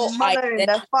and their mother and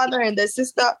their father and their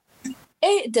sister.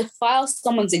 It defiles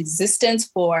someone's existence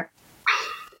for,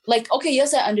 like, okay,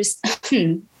 yes, I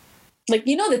understand. Like,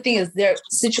 you know, the thing is, there are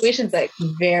situations that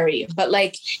vary, but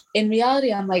like, in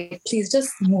reality, I'm like, please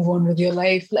just move on with your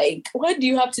life. Like, why do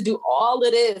you have to do all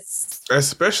of this?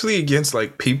 Especially against,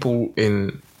 like, people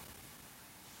in,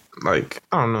 like,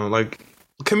 I don't know, like,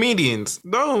 comedians.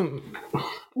 Don't.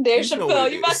 Dave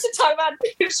Chappelle. You about to talk about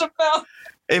Dave Chappelle.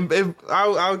 And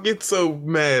I'll get so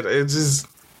mad. It's just,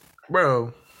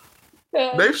 bro.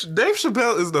 Dave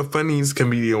Chappelle is the funniest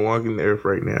comedian walking the earth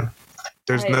right now.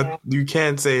 There's nothing, you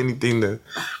can't say anything to,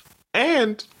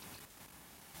 and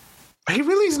he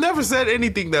really's never said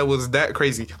anything that was that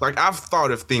crazy. Like, I've thought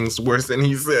of things worse than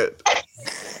he said. I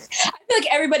feel like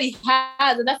everybody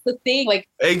has, and that's the thing. Like,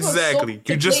 exactly,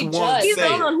 you just won't say. He's the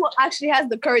only one who actually has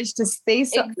the courage to say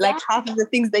so, like half of the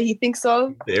things that he thinks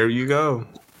of. There you go.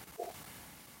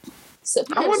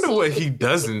 I wonder what he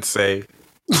doesn't say.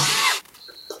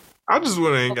 I just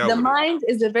want to hang out. The mind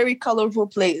is a very colorful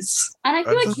place, and I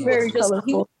feel like he very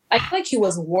colorful. I feel like he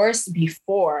was worse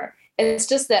before. It's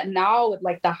just that now with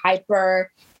like the hyper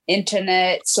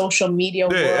internet, social media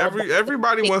world,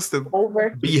 everybody wants to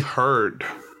be heard.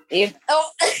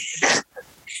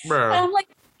 Bro, I'm like,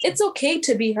 it's okay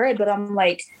to be heard, but I'm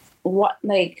like, what?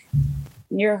 Like,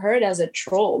 you're heard as a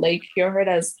troll. Like, you're heard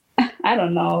as, I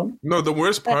don't know. No, the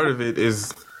worst part of it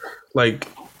is like,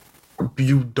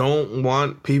 you don't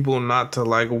want people not to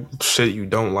like shit you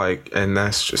don't like, and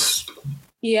that's just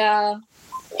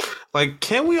like,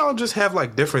 can't we all just have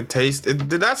like different tastes? Did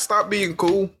that stop being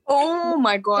cool? Oh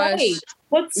my gosh.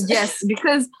 Right. Yes,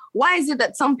 because why is it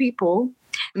that some people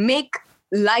make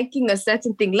liking a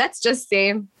certain thing, let's just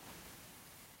say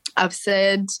I've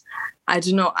said, I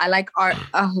don't know, I like art,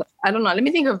 I don't know, let me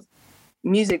think of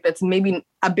music that's maybe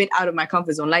a bit out of my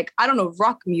comfort zone, like, I don't know,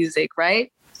 rock music,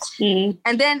 right? Mm.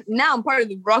 And then now I'm part of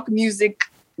the rock music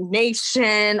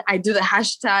nation. I do the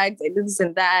hashtags, I do this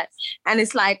and that, and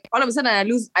it's like all of a sudden I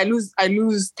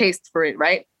lose taste for it,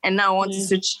 right? And now I want to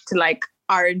switch to like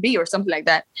R&B or something like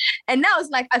that. And now it's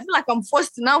like I feel like I'm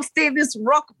forced to now stay this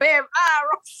rock babe,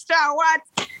 rock star, what?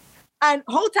 And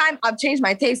whole time I've changed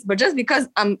my taste, but just because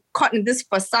I'm caught in this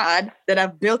facade that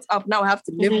I've built up, now I have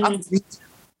to live up to it.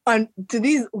 on to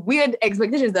these weird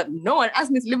expectations that no one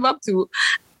asked me to live up to.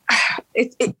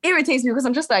 It irritates me because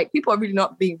I'm just like, people are really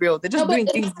not being real. They're just doing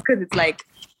things because it's like,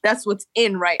 that's what's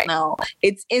in right now.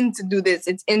 It's in to do this.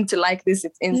 It's in to like this.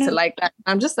 It's in to like that.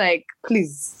 I'm just like,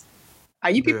 please,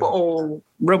 are you people all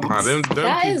robots? Them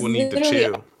people need to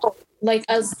chill. Like,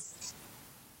 as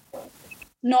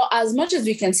much as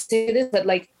we can say this, but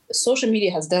like social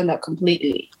media has done that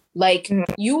completely. Like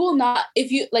you will not,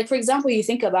 if you like, for example, you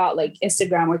think about like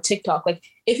Instagram or TikTok, like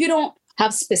if you don't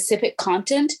have specific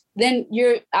content, then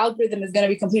your algorithm is going to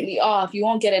be completely off. You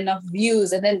won't get enough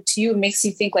views. And then to you, it makes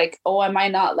you think like, oh, am I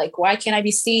not, like, why can't I be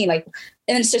seen? Like,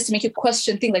 and then it starts to make you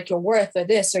question things like your worth or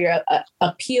this or your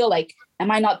appeal. Like,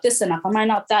 am I not this enough? Am I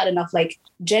not that enough? Like,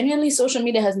 genuinely, social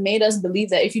media has made us believe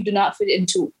that if you do not fit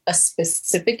into a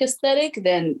specific aesthetic,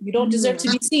 then you don't deserve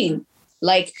to be seen.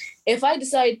 Like, if I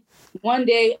decide one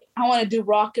day I want to do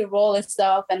rock and roll and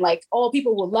stuff, and like, oh,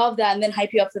 people will love that, and then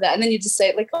hype you up for that, and then you just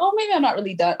say like, oh, maybe I'm not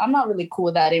really done. I'm not really cool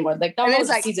with that anymore. Like that was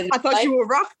like, I thought you were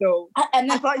rock though. And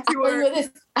then I thought you were this.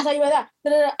 I thought you were that.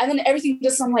 And then everything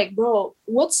just, I'm like, bro,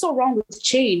 what's so wrong with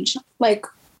change? Like,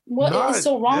 what is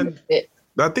so wrong with it?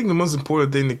 I think the most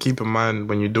important thing to keep in mind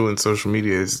when you're doing social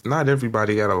media is not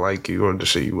everybody gotta like you or the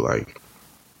shit you like.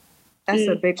 That's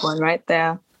a big one right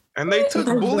there. And they took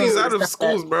bullies out of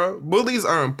schools, bro. Bullies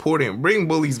are important. Bring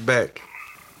bullies back.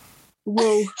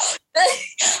 Whoa.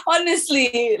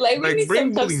 Honestly, like we need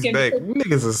bring bullies back. You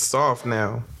niggas are soft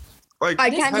now. Like, I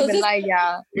can't even lie,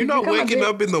 yeah. You're not waking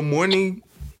up in the morning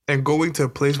and going to a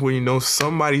place where you know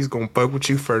somebody's gonna fuck with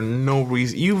you for no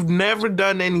reason. You've never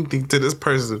done anything to this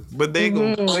person, but they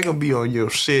gonna be on your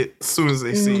shit as soon as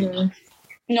they see you.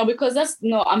 No, because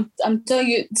I'm telling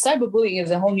you, cyberbullying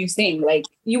is a whole new thing. Like,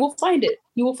 you will find it.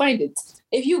 You will find it.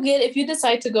 If you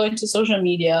decide to go into social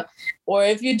media, or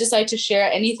if you decide to share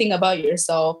anything about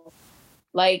yourself,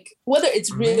 like whether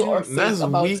it's real or fake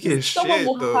about you, someone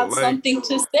will have something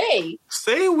to say.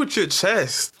 Say it with your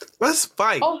chest. Let's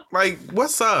fight. Oh. Like,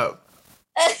 what's up?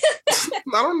 I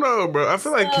don't know, bro. I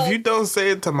feel like if you don't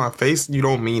say it to my face, you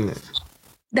don't mean it.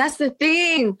 That's the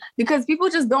thing, because people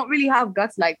just don't really have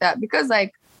guts like that. Because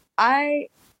like I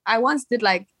once did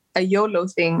like a YOLO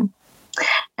thing,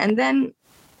 and then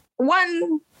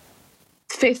one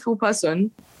faithful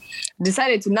person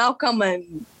decided to now come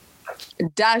and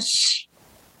dash.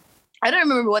 I don't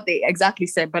remember what they exactly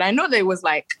said, but I know there was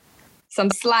like some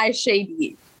sly,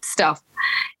 shady stuff.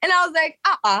 And I was like,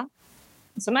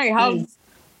 So now you have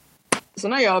So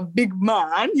now you're a big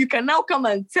man. You can now come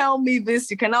and tell me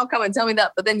this. You can now come and tell me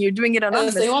that. But then you're doing it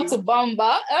anonymously. So you want to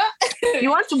bamba? You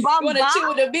want to bamba? You want to chill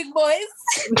with the big boys?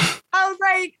 I was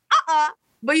like,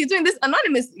 But you're doing this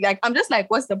anonymously. Like, I'm just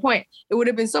like, what's the point? It would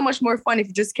have been so much more fun if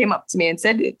you just came up to me and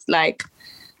said it. Like,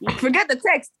 forget the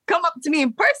text. Come up to me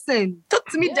in person. Talk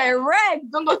to me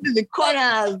direct. Don't go through the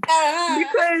corners.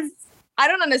 Because I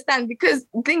don't understand. Because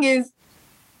the thing is,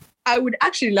 I would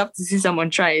actually love to see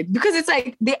someone try it, because it's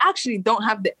like they actually don't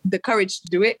have the courage to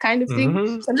do it, kind of thing.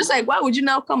 Mm-hmm. So I'm just like, why would you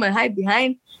now come and hide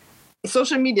behind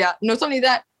social media? Not only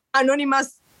that,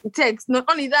 anonymous text. Not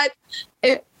only that,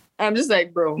 I'm just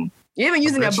like, bro, you're even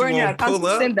using a burner account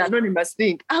to send the anonymous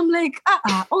thing. I'm like,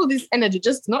 all this energy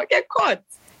just to not get caught.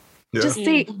 Yeah. Just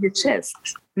say it in your chest.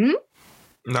 No,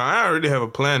 I already have a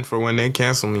plan for when they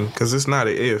cancel me, because it's not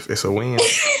an if, it's a when.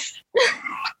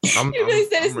 You really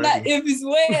said it's not if, it's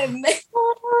when.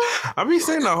 I be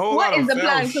saying the whole lot of the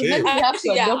plan?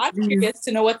 I'm curious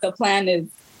to know what the plan is.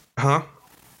 Huh?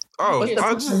 Oh,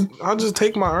 I'll just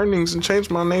take my earnings and change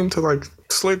my name to like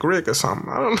Slick Rick or something.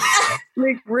 I don't know.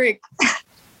 Slick Rick.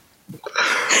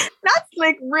 Not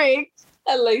Slick Rick.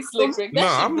 I like Slick Rick. No,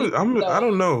 I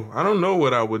don't know. I don't know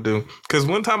what I would do. Because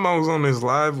one time I was on this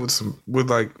live with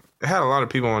like, it had a lot of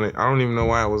people on it. I don't even know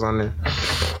why I was on there.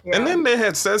 Yeah. And then they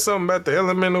had said something about the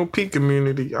Elemental P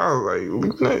community. I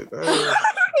was like,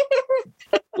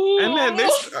 and then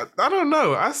I don't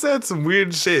know. I said some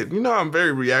weird shit. You know, I'm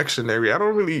very reactionary. I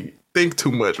don't really think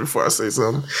too much before I say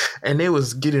something. And they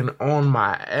was getting on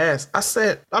my ass. I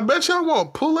said, I bet y'all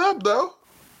won't pull up though.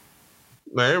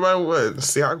 Now everybody would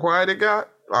see how quiet it got.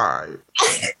 All right,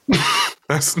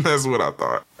 that's what I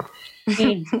thought.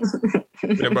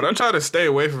 Yeah, but I try to stay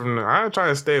away from them. I try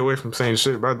to stay away from saying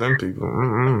shit about them people.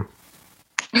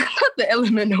 The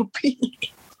Elemental P.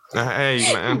 Hey,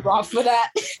 man. Wrong for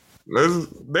that.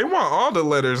 They want all the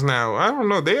letters now. I don't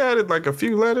know. They added like a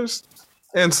few letters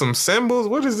and some symbols.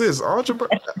 What is this? Algebra?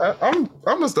 I'm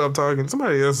gonna stop talking.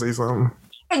 Somebody else say something.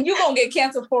 You gonna get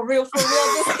canceled for real this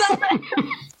summer.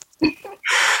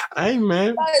 Hey,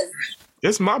 man.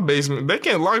 It's my basement. They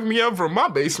can't lock me up from my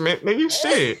basement. Nigga,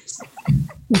 shit.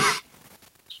 You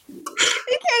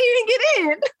can't even get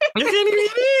in. You can't even eat.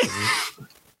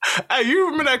 Hey, you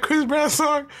remember that Chris Brown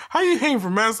song? How you hang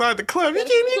from outside the club? You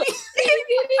can't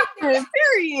even eat.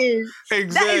 Period.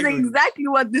 Exactly. That is exactly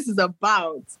what this is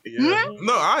about. Yeah.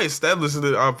 No, I established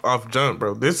it off jump,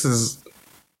 bro. This is,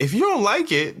 if you don't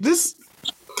like it, this,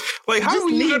 like, how are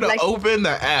you gonna open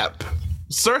the app,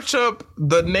 search up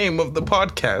the name of the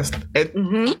podcast,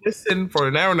 and listen for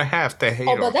an hour and a half to hate?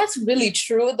 But that's really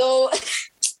true, though.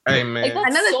 Hey, man, like,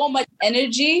 that's so much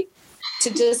energy to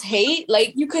just hate.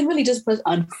 Like, you can really just press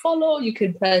unfollow. You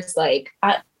can press like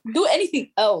do anything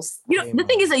else. You know, the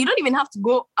thing is that you don't even have to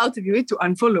go out of your way to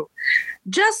unfollow.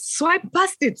 Just swipe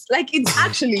past it. Like, it's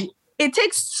actually, it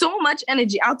takes so much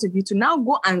energy out of you to now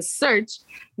go and search.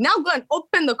 Now go and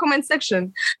open the comment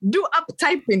section. Do up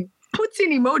typing. Put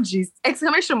in emojis.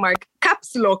 Exclamation mark.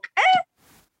 Caps lock.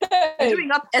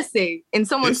 Doing up essay in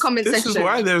someone's comment section. This is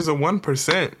why there's a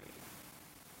 1%.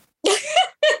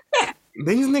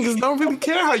 These niggas don't really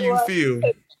care how you feel.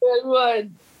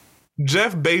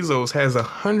 Jeff Bezos has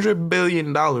 $100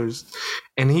 billion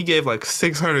and he gave like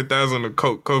 600,000 of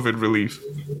COVID relief.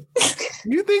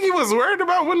 You think he was worried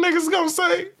about what niggas gonna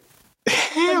say?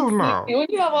 Hell no. When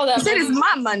you have all that, he said it's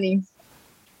my money.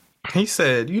 He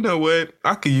said, you know what?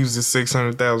 I could use this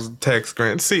 600,000 tax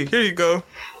grant. See, here you go.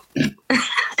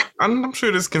 I'm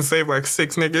sure this can save like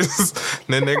 6 niggas.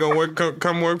 Then they're gonna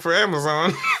come work for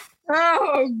Amazon.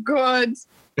 Oh, God.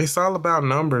 It's all about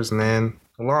numbers, man.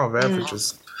 The law of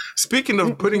averages. Speaking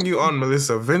of putting you on,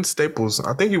 Melissa, Vince Staples.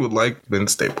 I think you would like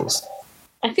Vince Staples.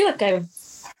 I feel like I've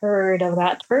heard of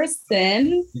that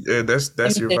person. Yeah,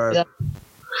 that's your vibe.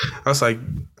 I was like,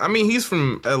 I mean, he's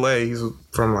from LA. He's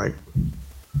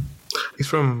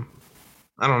from,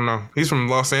 I don't know. He's from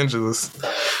Los Angeles.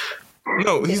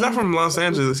 No, he's not from Los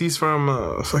Angeles. He's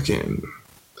from fucking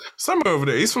somewhere over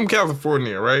there. He's from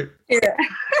California, right? Yeah.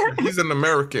 He's an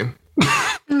American.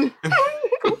 Oh, he's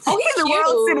a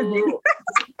world citizen.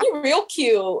 He's real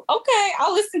cute. Okay,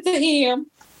 I'll listen to him.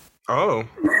 Oh.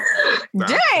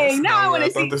 Dang, now I want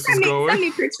to see. Send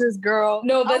me pictures, girl.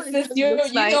 No, but since you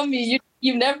know me,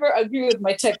 you never agree with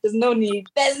my check. There's no need.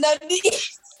 There's no need.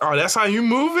 Oh, that's how you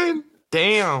moving?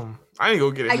 Damn. I ain't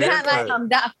gonna get a haircut. I can't I'm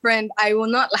that friend. I will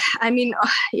not. I mean,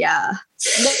 yeah.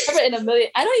 Never in a million.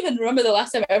 I don't even remember the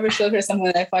last time I ever showed her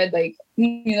someone I find like,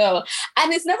 you know,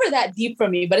 and it's never that deep for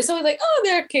me, but it's always like, oh,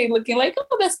 they're okay looking, like,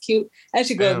 oh, that's cute. And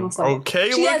she goes,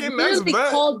 okay looking, that's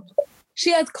bad.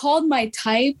 She had called my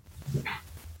type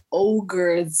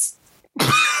ogres.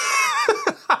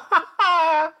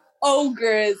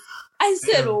 Ogres. I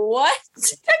said, what?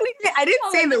 Technically, I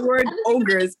didn't say the word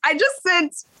ogres. I just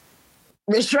said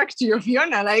the Shrek to your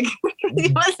Fiona. Like,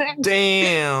 it wasn't.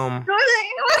 Damn.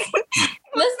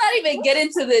 Let's not even get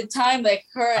into the time like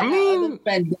her and her other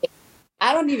friend.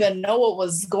 I don't even know what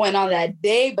was going on that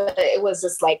day, but it was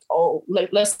just like, oh,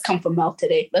 let's come for Mel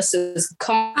today. Let's just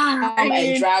come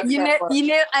and drag her. You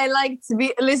know, I like to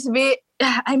be a little bit.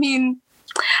 I mean,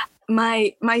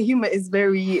 my humor is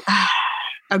very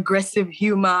aggressive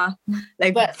humor.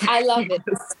 Like, but I love it.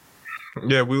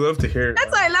 Yeah, we love to hear it.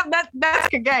 That's why I love that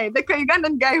guy, the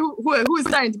Ugandan guy who is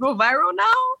starting to go viral now.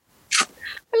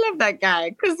 I love that guy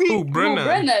because he.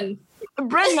 Brennan.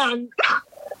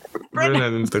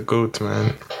 Brennan's the goat,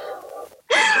 man.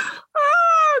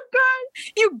 Oh God,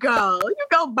 you go,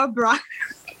 Barbara.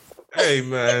 Hey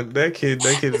man, that kid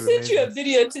I sent you a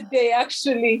video today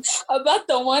actually about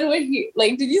the one where he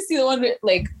did you see the one where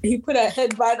he put a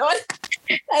headband on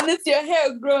and it's your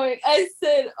hair growing? I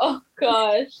said, oh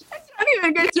gosh. I didn't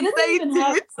even get to say it.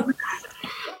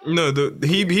 No,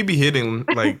 he be hitting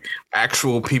like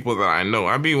actual people that I know.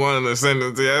 I be wanting to send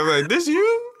it to you. I was like, this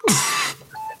you?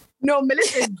 No,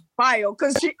 Melissa is vile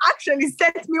because she actually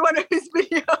sent me one of his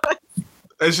videos.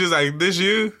 And she's like, this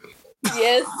you?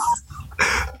 Yes.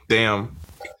 Damn.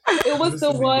 It was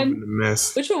the one.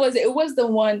 Which one was it? It was the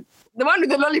one. The one with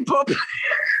the lollipop.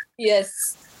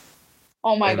 Yes.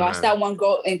 Oh my gosh, that one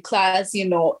girl in class,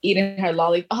 eating her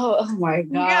lollipop. Oh my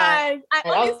god. Guys,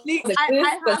 I think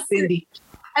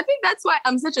that's why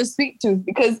I'm such a sweet tooth,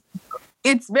 because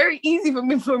it's very easy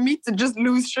for me to just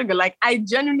lose sugar. Like, I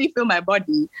genuinely feel my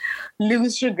body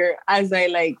lose sugar as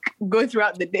I go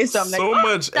throughout the day. So I'm so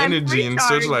much energy in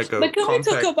such like a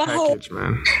compact package,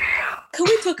 man. Can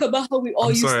we talk about how we all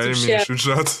used to share? I didn't mean to shoot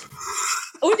shots.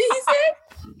 What did he say?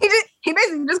 He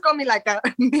basically just called me like a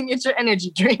miniature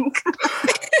energy drink.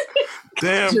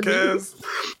 Damn, cuz.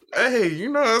 Hey,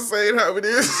 you know I'm saying how it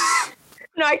is.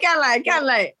 No, I can't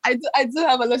lie. I do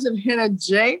have a lot of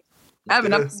energy. I have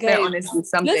enough to spare, honestly,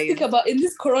 some days. Let's think about, in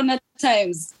this corona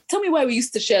times, tell me why we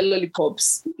used to share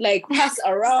lollipops. Pass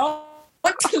around.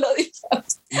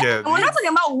 lollipops. Yeah, we're not talking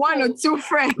about one or two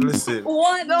friends. Listen,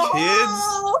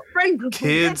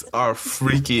 kids are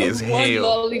freaky as hell. One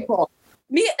lollipop.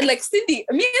 Me and Cindy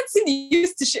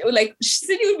used to share. Like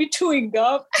Cindy would be chewing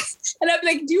gum, and I'd be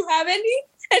like, "Do you have any?"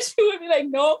 And she would be like,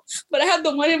 "No, but I have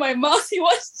the one in my mouth. You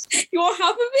want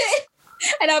half of it?"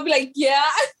 And I'd be like, "Yeah."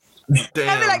 Damn.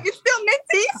 I'd be like, "It's still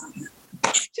minty."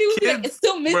 She would be like, "It's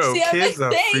still minty." Bro, kids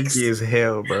like, are freaky as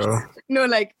hell, bro. No,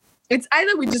 like it's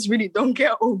either we just really don't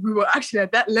care, or we were actually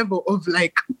at that level of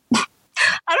like.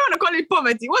 I don't want to call it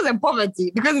poverty. It wasn't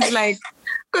poverty because it's like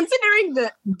considering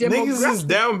the demographic. Niggas is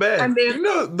down bad. And you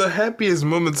know, the happiest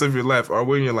moments of your life are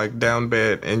when you're like down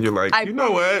bad and you're like, you know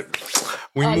what?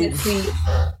 Honestly,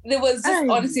 there was just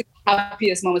honestly the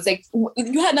happiest moments. Like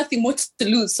you had nothing much to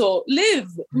lose, so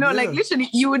live. No, like literally,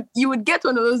 you would get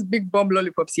one of those big bomb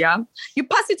lollipops. Yeah, you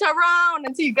pass it around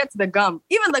until you get to the gum.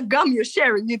 Even the gum you're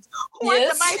sharing, it. Who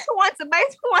wants a bite? Who wants a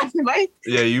bite? Who wants a bite?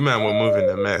 Yeah, you man were moving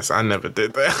a mess. I never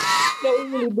did that. No,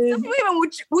 we really did.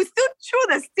 We still chew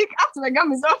the stick after the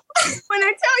gum is off. When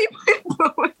I tell you.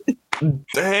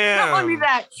 Damn. Not only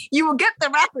that, you will get the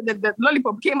wrapper that the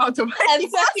lollipop came out of.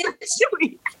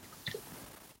 Exactly.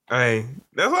 Hey,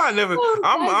 that's why I never.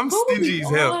 I'm stingy as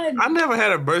hell. I never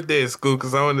had a birthday at school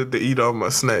because I wanted to eat all my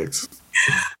snacks.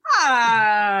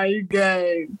 You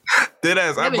guys.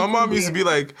 Deadass. My mom used to be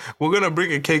like, "We're gonna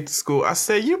bring a cake to school." I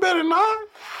said, "You better not."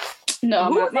 No,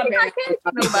 nobody.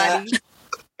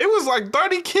 It was like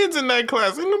 30 kids in that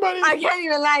class. Ain't nobody. I can't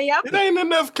even lie. Yep. It ain't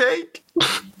enough cake.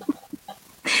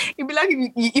 You'd be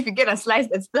lucky if you get a slice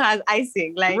that still has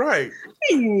icing. Like, right.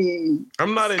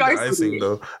 I'm not into icing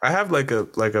though. I have like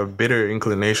a bitter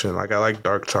inclination. Like I like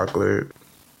dark chocolate.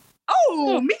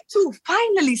 Oh, me too.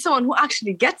 Finally, someone who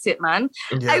actually gets it, man.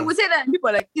 Yeah. I would say that and people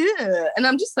are like, yeah. And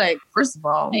I'm just like, first of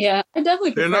all. Yeah, I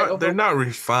definitely prefer they're not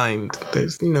refined.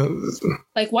 There's,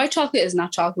 like white chocolate is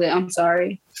not chocolate. I'm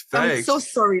sorry. Thanks. I'm so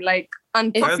sorry. Like,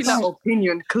 unpopular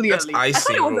opinion, clearly. That's icing. I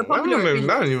thought it was a popular opinion.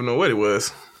 I don't even know what it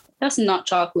was. That's not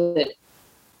chocolate.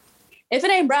 If it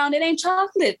ain't brown, it ain't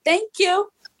chocolate. Thank you.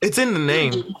 It's in the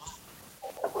name.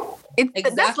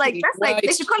 That's like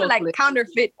they should call it like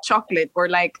counterfeit chocolate or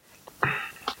like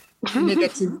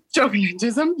negative chocolate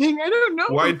or something. I don't know.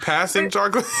 White passing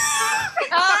chocolate.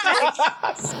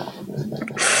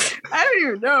 I don't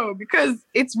even know because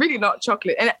it's really not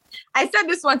chocolate. And I said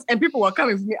this once and people were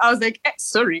coming for me. I was like,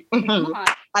 sorry.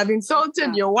 I've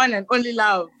insulted your one and only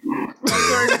love.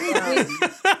 That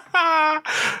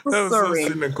was so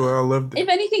cynical. I loved it. If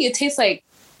anything, it tastes like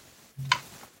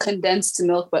condensed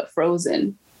milk but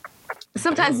frozen.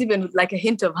 Sometimes even with like a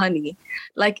hint of honey.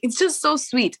 Like it's just so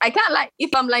sweet. I can't like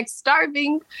if I'm like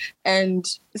starving and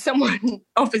someone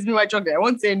offers me my chocolate, I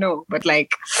won't say no. But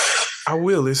like I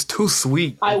will. It's too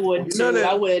sweet. I would too.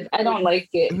 I would. I don't like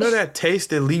it. You know that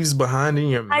taste it leaves behind in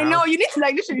your mouth? I know. You need to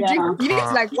like literally drink. You need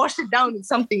to like wash it down in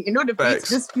something in order for it to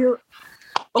just feel.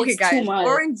 Okay, guys.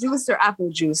 Orange juice or apple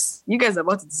juice? You guys are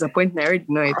about to disappoint me. I already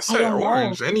know it. I said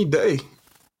orange any day.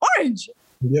 Orange?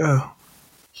 Yeah.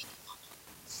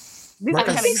 Like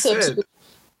I think so too.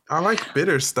 I like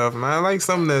bitter stuff, man. I like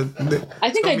something that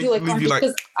I think I do like orange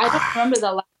because I don't remember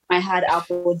the last time I had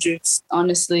apple juice,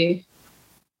 honestly.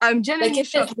 I'm genuinely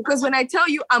shocked because when I tell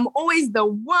you, I'm always the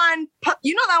one,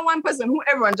 that one person who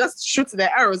everyone just shoots their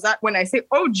arrows at when I say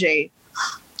OJ.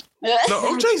 No,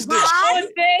 OJ's this.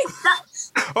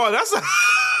 Oh, that's a...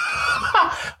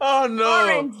 Oh, no.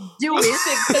 Orange juice. I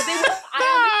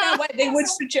understand why they would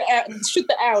shoot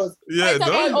the arrows. Yeah,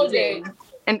 don't. OJ.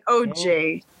 And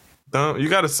OJ. Don't. You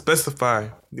got to specify.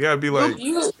 You got to be like...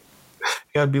 You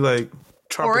got to be like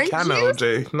Tropicana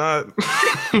OJ, not...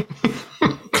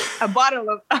 A bottle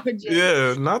of OJ.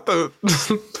 Yeah, not the...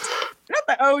 Not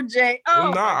the OJ.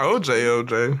 Oh. Not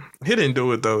OJ. He didn't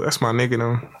do it, though. That's my nigga,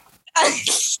 though.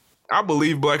 I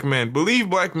believe black man. Believe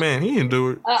black man. He didn't do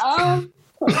it. Oh,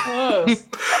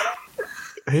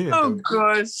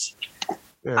 gosh.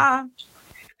 Yeah.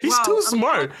 He's too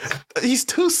smart. He's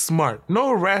too smart.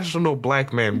 No rational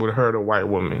black man would hurt a white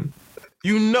woman.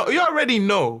 You already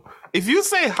know. If you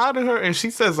say hi to her and she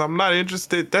says, I'm not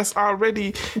interested, that's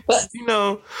already,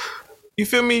 you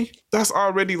feel me? That's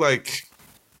already like...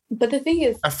 But the thing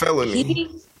is... a felony.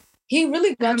 He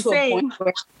really got to a point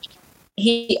where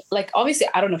he, like, obviously,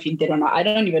 I don't know if he did or not. I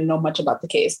don't even know much about the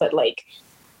case, but, like,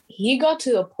 he got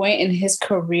to a point in his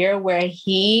career where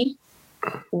he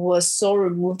was so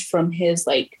removed from his,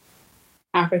 like,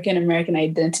 African-American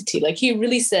identity. Like, he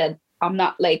really said, I'm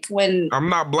not, like, when... I'm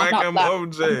not black, I'm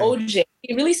OJ. I'm OJ.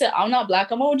 He really said, I'm not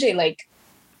black, I'm OJ. Like,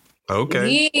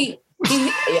 okay.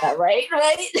 Yeah, right?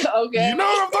 Okay. You know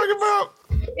what I'm talking about?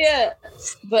 Yeah.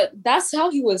 But that's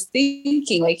how he was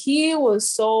thinking. Like, he was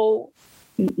so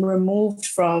removed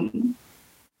from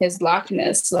his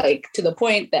blackness, like to the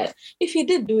point that if he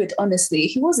did do it honestly,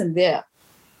 he wasn't there.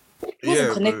 He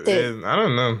wasn't connected. I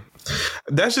don't know.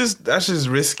 That's just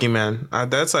risky, man.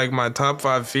 That's like my top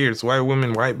 5 fears: white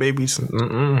women, white babies.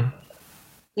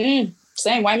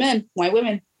 Same. White men, white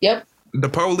women. Yep. The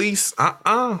police.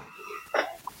 I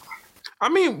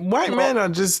mean, white men are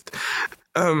just.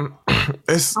 I'm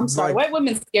sorry. White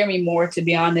women scare me more, to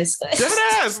be honest. Dead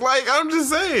ass. Like, I'm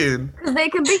just saying. They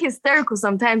can be hysterical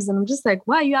sometimes, and I'm just like,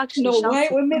 why are you actually? No,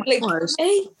 white women. Like,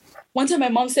 hey. One time, my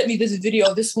mom sent me this video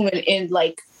of this woman in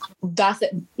like Bath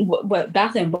and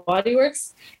Body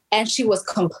Works, and she was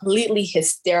completely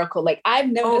hysterical. Like,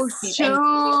 I've never seen.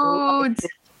 Oh shoot!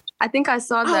 I think I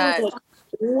saw that. Like,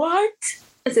 what?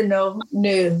 I said no.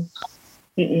 Mm-mm.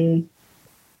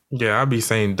 Yeah, I'll be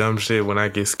saying dumb shit when I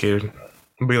get scared.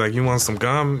 I'll be like, "You want some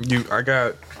gum? I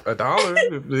got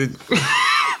 $1."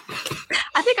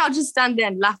 I think I'll just stand there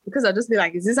and laugh because I'll just be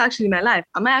like, is this actually my life?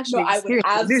 Am I actually experiencing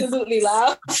I would absolutely this?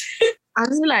 Laugh. I'll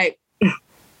just be like,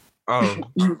 oh,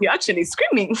 you're actually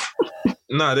screaming.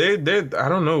 No, they I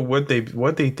don't know what they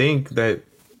think that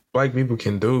black people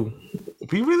can do.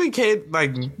 We really can't,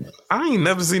 like, I ain't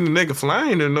never seen a nigga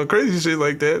flying or no crazy shit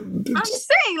like that. I'm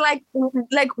saying,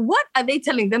 like, what are they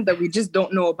telling them that we just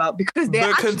don't know about? Because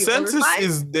the consensus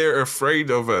is they're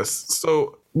afraid of us.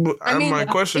 So my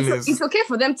question is, it's okay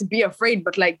for them to be afraid,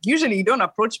 but like usually you don't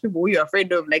approach people who you're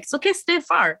afraid of. Like, it's okay, stay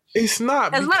far. It's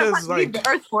not because like the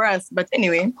earth for us. But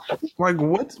anyway, like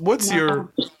what's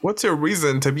your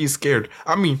reason to be scared?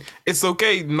 I mean, it's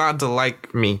okay not to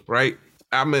like me, right?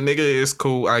 I'm a nigga, it's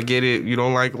cool. I get it. You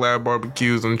don't like loud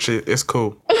barbecues and shit. It's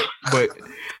cool. But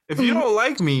if you don't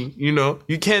like me,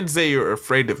 you can't say you're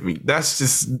afraid of me. That's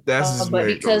just but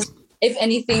because if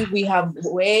anything, we have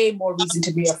way more reason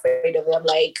to be afraid of them.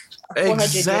 Like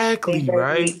exactly,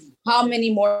 right? How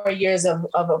many more years of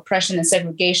oppression and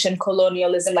segregation,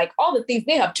 colonialism, like all the things,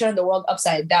 they have turned the world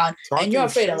upside down. And you're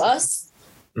afraid of us?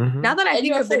 Mm-hmm. Now that I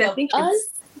think of it, I think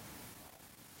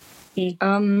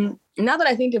now that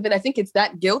I think of it, I think it's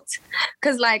that guilt.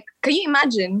 Because, like, can you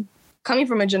imagine coming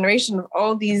from a generation of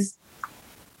all these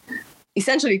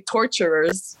essentially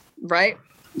torturers, right?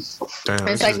 Damn,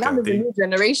 it's like now there's a new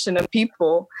generation of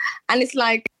people. And it's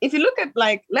like, if you look at,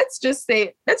 like, let's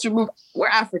remove, we're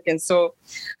Africans. So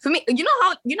for me, you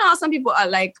know how some people are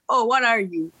like, oh, what are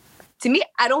you? To me,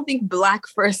 I don't think black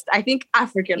first. I think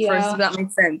African first, if that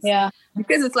makes sense. Yeah.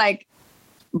 Because it's like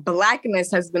blackness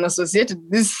has been associated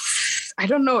with this. I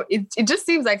don't know. It just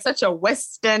seems like such a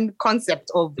Western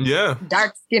concept of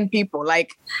dark-skinned people.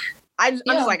 Like, I'm just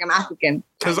like, I'm African.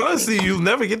 Because honestly, you'll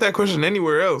never get that question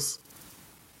anywhere else.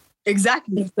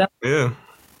 Exactly. Yeah.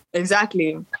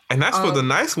 Exactly. And that's for the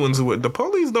nice ones. The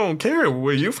police don't care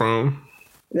where you from.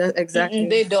 Exactly.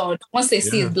 They don't. Once they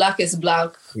see it's black, it's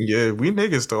black. Yeah, we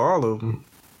niggas to all of them.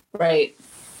 Right.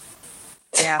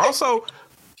 Yeah. Also...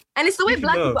 And it's the way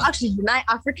black people actually deny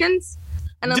Africans.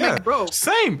 And I'm like, bro.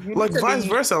 Same. Like, vice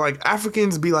versa. Like,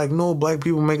 Africans be like, no, black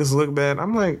people make us look bad.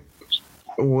 I'm like,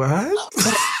 what?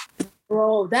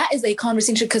 Bro, that is a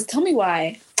conversation. Because tell me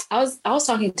why. I was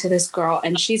talking to this girl,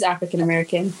 and she's African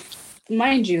American.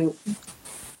 Mind you,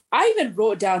 I even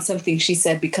wrote down something she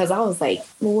said because I was like,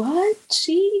 what?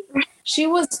 She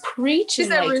was preaching. She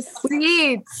said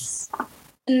receipts.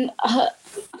 And,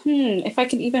 if I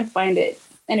can even find it.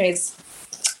 Anyways.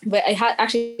 But it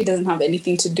actually doesn't have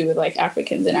anything to do with like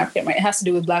Africans and African, right? It has to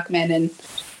do with black men and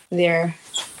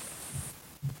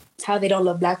how they don't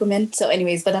love black women. So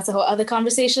anyways, but that's a whole other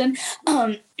conversation.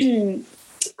 But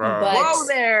whoa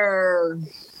there.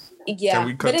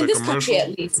 Yeah, but in this country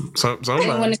at least.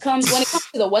 When it comes to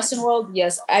the Western world,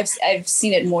 yes, I've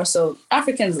seen it more so.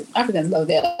 Africans love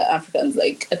their Africans,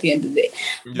 like at the end of the day.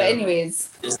 Yeah. But anyways,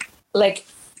 like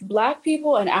Black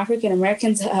people and African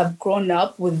Americans have grown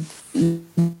up with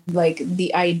like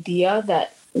the idea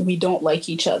that we don't like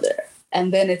each other.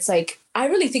 And then it's like, I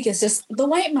really think it's just the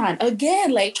white man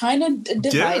again, like trying to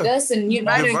divide us and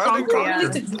divide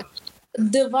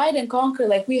and conquer.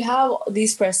 Like we have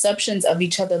these perceptions of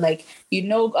each other. Like,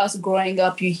 us growing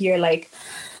up, you hear like,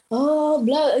 oh,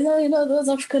 those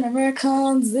African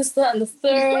Americans, this, that, and the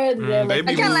third. They're like,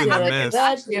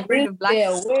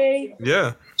 their way.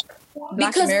 Yeah.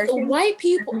 Because white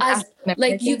people, that's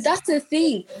the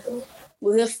thing.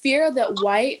 The fear that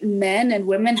white men and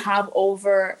women have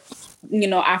over,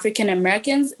 African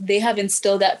Americans, they have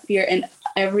instilled that fear in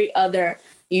every other,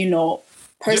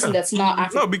 person that's not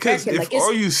African. No, because if like,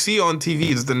 all you see on TV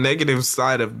is the negative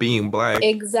side of being black,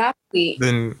 exactly,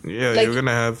 then like, you're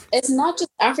gonna have. It's not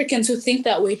just Africans who think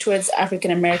that way towards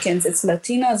African Americans. It's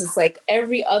Latinos. It's like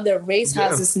every other race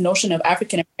has this notion of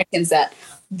African Americans that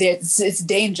it's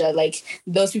danger. Like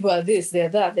those people are this, they're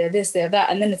that, they're this, they're that,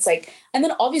 and then it's like, and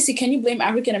then obviously, can you blame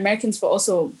African Americans for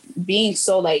also being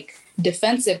so like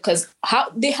defensive? Because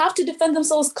how they have to defend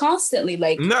themselves constantly,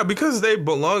 like no, because they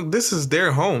belong. This is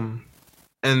their home.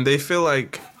 And they feel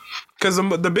like, because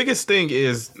the biggest thing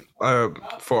is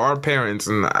for our parents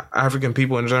and African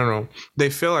people in general, they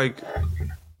feel like,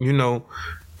 you know,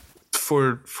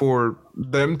 for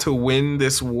them to win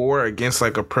this war against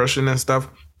like oppression and stuff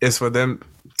is for them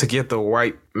to get the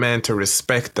white man to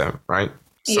respect them, right?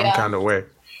 Some kind of way.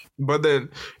 But then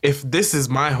if this is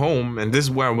my home and this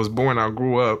is where I was born, I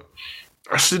grew up,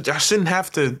 I shouldn't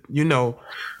have to, you know,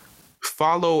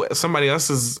 follow somebody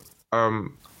else's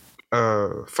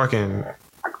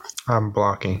I'm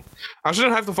blocking. I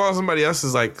shouldn't have to follow somebody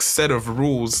else's like set of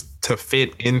rules to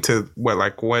fit into what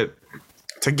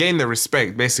to gain the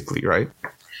respect, basically, right?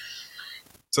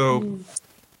 So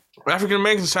African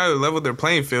Americans try to level their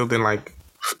playing field and like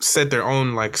set their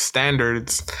own like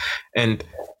standards, and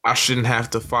I shouldn't have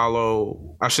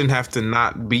to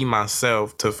not be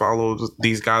myself to follow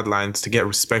these guidelines to get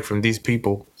respect from these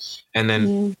people. And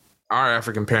then our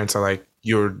African parents are like,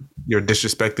 you're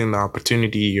disrespecting the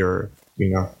opportunity, you're, you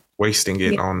know, wasting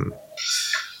it on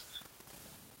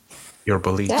your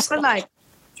beliefs. But like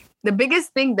the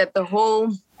biggest thing that the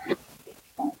whole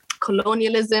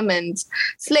colonialism and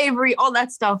slavery, all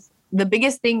that stuff, the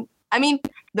biggest thing, I mean,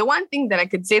 the one thing that I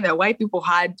could say that white people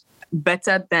had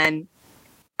better than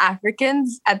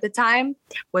Africans at the time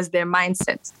was their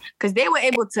mindset, because they were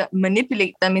able to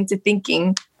manipulate them into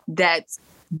thinking that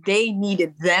they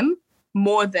needed them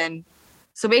more than.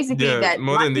 So basically, that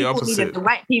more white than the people opposite. needed the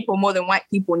white people more than white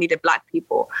people needed black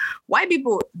people. White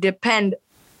people depend.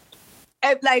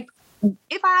 Like,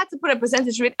 if I had to put a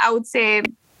percentage rate, I would say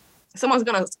someone's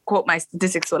gonna quote my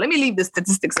statistics. So let me leave the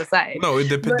statistics aside. No,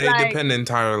 they depend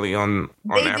entirely on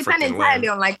they African depend entirely land.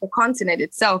 on like the continent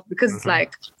itself, because it's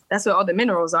like that's where all the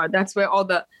minerals are. That's where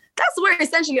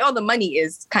essentially all the money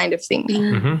is, kind of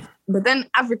thing. But then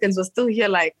Africans were still here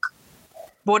like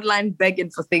borderline begging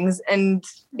for things, and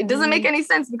it doesn't make any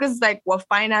sense, because it's like we're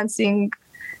financing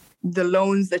the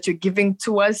loans that you're giving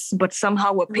to us, but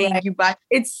somehow we're paying you back.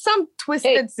 It's some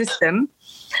twisted system,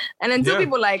 and until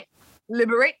people like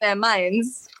liberate their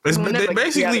minds, they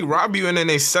basically rob you and then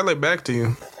they sell it back to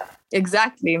you.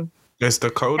 Exactly. It's the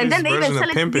coldest and then they version even of sell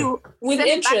it to pimping. you with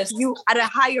interest, you at a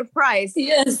higher price.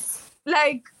 Yes.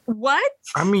 Like what?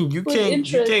 I mean, you can't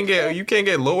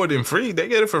get lower than free. They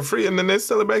get it for free and then they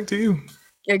sell it back to you.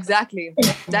 Exactly.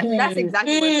 That's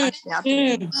exactly what's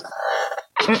actually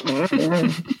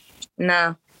happening.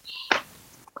 Nah.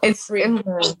 It's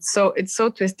so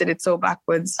twisted. It's so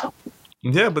backwards.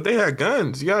 Yeah, but they had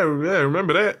guns. You gotta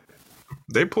remember that.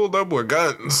 They pulled up with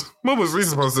guns. What was we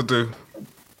supposed to do?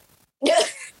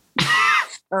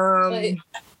 I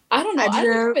don't know. I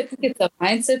don't think it's a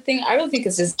mindset thing. I really think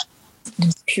it's just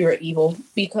pure evil,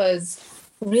 because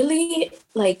really,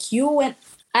 like, you went,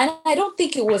 and I don't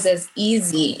think it was as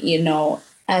easy, you know,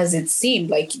 as it seemed.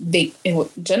 Like,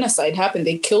 genocide happened.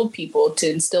 They killed people to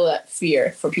instill that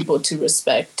fear for people to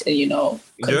respect and, you know,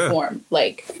 conform. Yeah.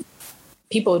 Like,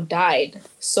 people died.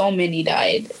 So many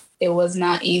died. It was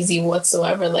not easy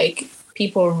whatsoever. Like,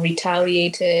 people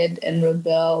retaliated and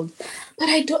rebelled. But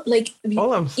I don't like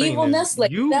all I'm saying evilness. Is, like,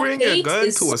 you bring a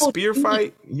gun to a spear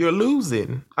fight, you're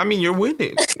losing. I mean, you're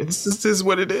winning. This is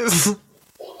what it is.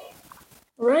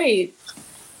 Right.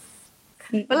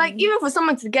 But like, even for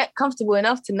someone to get comfortable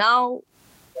enough to now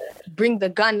bring the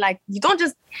gun, like, you don't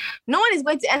just, no one is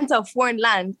going to enter a foreign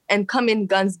land and come in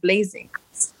guns blazing.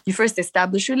 You first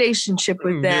establish relationship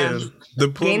with them,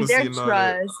 gain their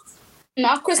trust.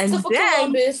 Not Christopher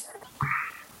Columbus.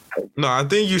 No, I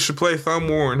think you should play Thumb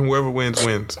War, and whoever wins,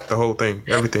 wins. The whole thing.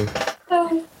 Everything.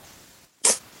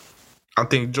 I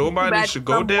think Joe Biden should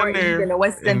go down there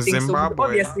in Zimbabwe. So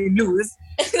obviously lose.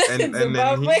 And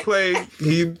then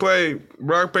he play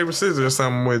rock, paper, scissors or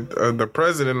something with the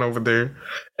president over there.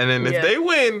 And then if they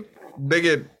win, they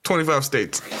get 25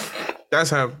 states.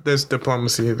 That's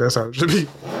diplomacy. That's how it should be.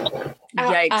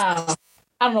 Yikes.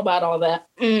 I don't know about all that.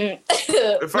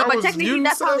 But technically,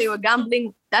 that's how they were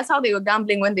gambling. That's how they were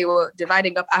gambling when they were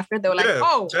dividing up Africa. They were like,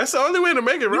 "Oh, that's the only way to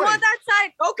make it right. You want that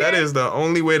side? Okay, that is the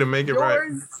only way to make it right."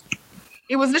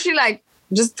 It was literally like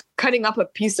just cutting up a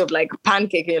piece of like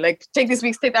pancake. You're like, take this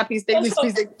piece, take that piece, take this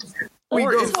piece.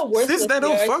 Since they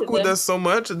don't fuck with us so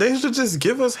much, they should just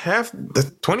give us half the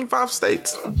 25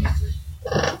 states.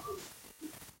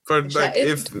 For like,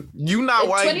 if you not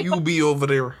white, you be over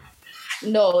there.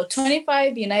 No,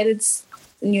 25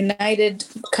 united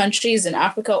countries in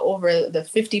Africa over the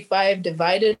 55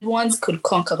 divided ones could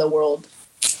conquer the world.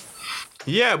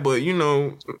 Yeah, but you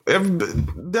know,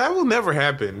 that will never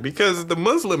happen because the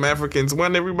Muslim Africans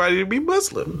want everybody to be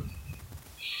Muslim.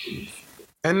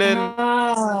 And then,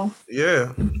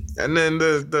 yeah, and then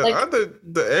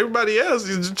the everybody else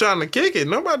is just trying to kick it.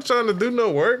 Nobody trying to do no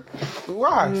work.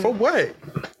 Why? For what?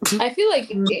 I feel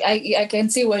like I can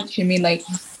see what you mean. Like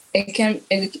it can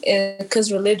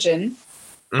because religion,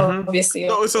 obviously.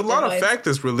 No, it's a lot of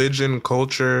factors: religion,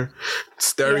 culture,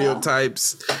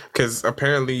 stereotypes. Because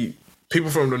apparently,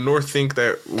 people from the north think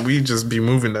that we just be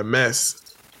moving a mess.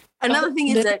 Another thing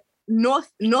is that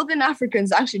Northern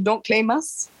Africans actually don't claim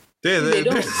us. Yeah, they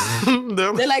don't.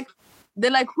 They're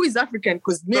like, who is African?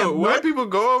 Because white people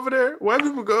go over there. White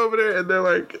people go over there, and they're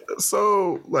like,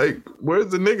 so, like, where's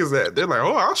the niggas at? They're like,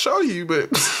 oh, I'll show you, but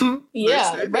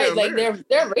yeah, right. Like they're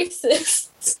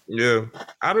racist. Yeah,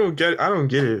 I don't get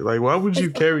it. Like, why would you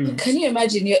carry? Can you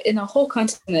imagine you're in a whole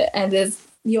continent and there's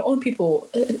your own people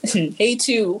hate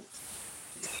you?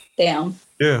 Damn.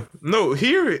 Yeah. No,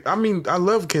 here, I mean, I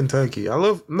love Kentucky. I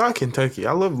love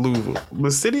Louisville. The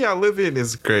city I live in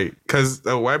is great because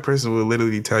a white person will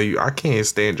literally tell you, I can't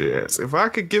stand your ass. If I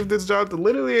could give this job to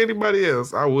literally anybody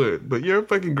else, I would. But you're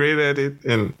fucking great at it.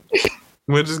 And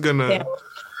we're just gonna,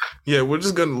 we're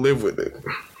just gonna live with it.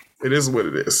 It is what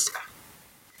it is.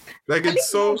 Like, it's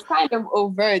so kind of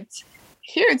overt.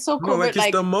 Here it's so covert. No, like,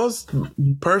 it's the most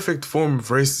perfect form of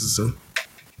racism.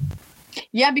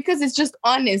 Yeah, because it's just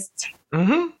honest.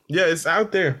 Mm-hmm. Yeah, it's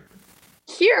out there.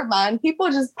 Here, man,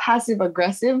 people just passive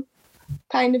aggressive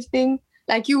kind of thing.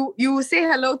 Like you say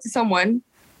hello to someone,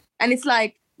 and it's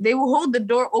like they will hold the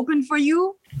door open for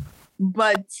you,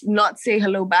 but not say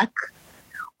hello back,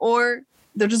 or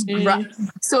they'll just grab.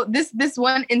 So this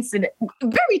one incident,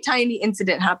 very tiny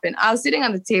incident, happened. I was sitting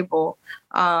on the table,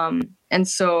 and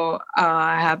so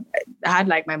I had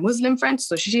like my Muslim friend,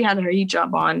 so she had her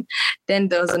hijab on. Then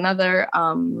there was another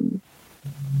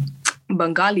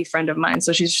Bengali friend of mine.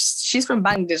 So she's from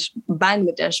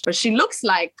Bangladesh, but she looks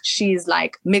like she's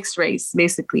like mixed race,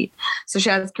 basically. So she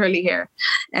has curly hair.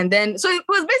 And then, so it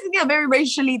was basically a very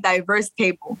racially diverse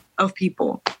table of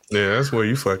people. Yeah, that's where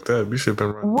you fucked up. You should have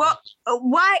been running. What?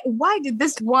 Why did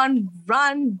this one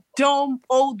random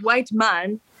old white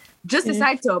man just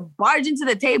decide to barge into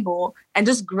the table and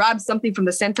just grab something from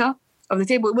the center of the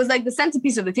table? It was like the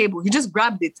centerpiece of the table. He just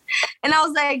grabbed it. And I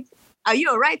was like, are you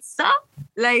all right, sir?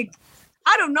 Like,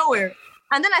 out of nowhere.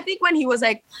 And then I think when he was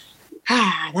like,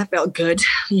 that felt good,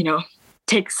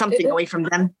 take something away from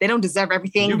them. They don't deserve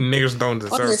everything. You niggas don't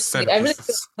deserve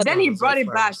centerpieces. Then he brought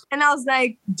it back. And I was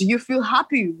like, do you feel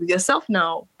happy with yourself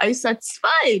now? Are you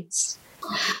satisfied?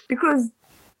 Because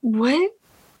what?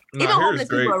 Even homeless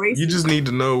people are racist. You just need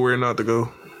to know where not to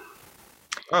go.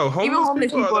 Oh,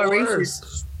 homeless people are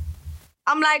racist.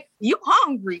 I'm like, you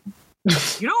hungry?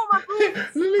 You don't want my food?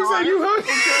 Lily said you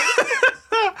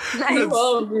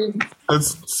hungry.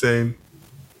 That's insane.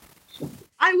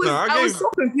 I was so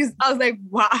confused. I was like,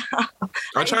 wow.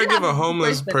 I tried to give a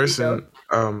homeless person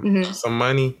some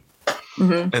money,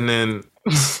 and then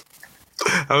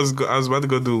I was about to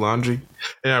go do laundry,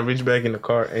 and I reached back in the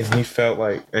car,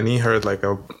 and he heard like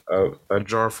a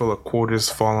jar full of quarters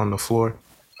fall on the floor.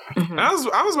 Mm-hmm. I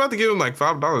was about to give him like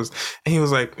 $5, and he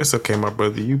was like, "It's okay, my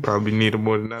brother. You probably need it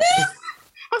more than that."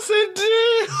 I said, "Damn."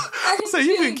 I said,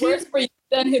 "You been worse for you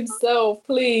than himself,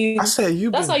 please." I said,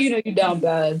 That's how you know you down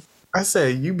bad. I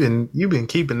said, "You've been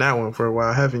keeping that one for a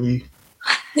while, haven't you?"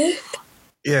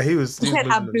 Yeah, he was.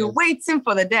 I've been waiting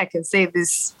for the day I can say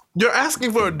this. You're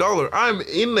asking for $1. I'm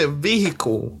in the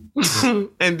vehicle,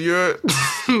 and you're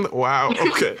wow.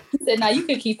 Okay. He said, "Now you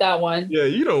can keep that one." Yeah,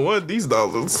 you don't want these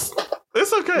dollars.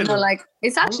 It's okay. No, like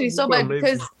it's actually so bad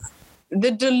because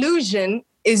the delusion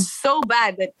is so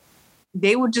bad that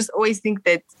they would just always think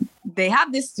that they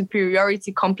have this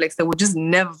superiority complex that would just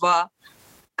never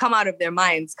come out of their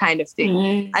minds, kind of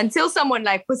thing, until someone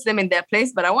like puts them in their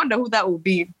place. But I wonder who that will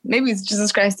be. Maybe it's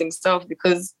Jesus Christ himself,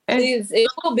 because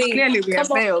it will be. Clearly we have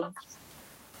failed.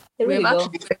 We have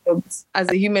actually failed as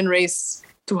a human race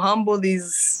to humble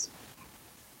these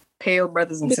pale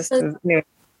brothers and sisters.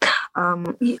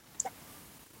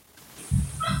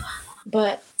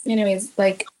 But anyways,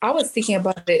 like I was thinking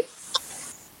about it.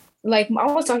 Like I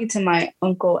was talking to my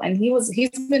uncle, and he's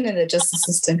been in the justice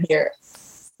system here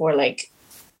for like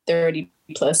 30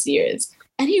 plus years.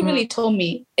 And he really told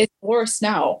me it's worse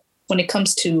now when it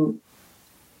comes to,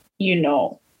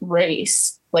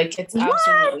 race Like, it's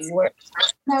absolutely worse.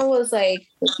 And I was like,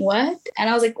 what? And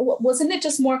I was like, wasn't it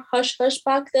just more hush hush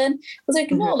back then? I was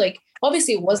like, no, like,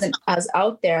 obviously it wasn't as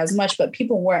out there as much, but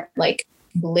people weren't like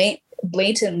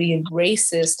blatantly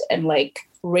racist and like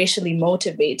racially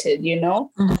motivated, you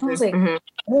know? I was like,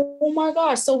 oh my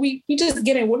gosh, so we just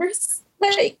getting worse?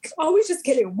 Like, are we just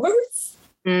getting worse?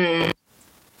 Yeah,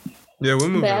 we're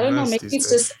moving. But I don't know, maybe it's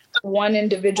just one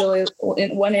individual's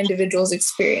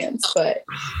experience, but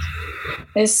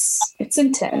it's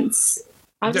intense.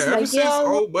 I'm just ever like, since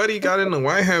old buddy got in the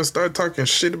White House, started talking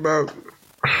shit about.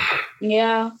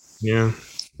 Yeah.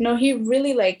 No, he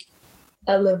really like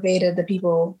elevated the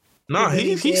people. No,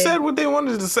 he said what they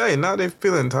wanted to say. Now they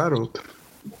feel entitled.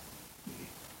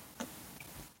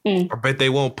 I bet they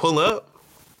won't pull up.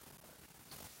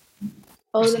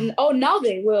 Now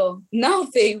they will. Now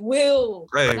they will.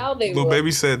 Hey, now they little will.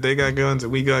 baby said they got guns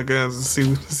and we got guns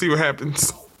and see what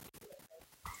happens.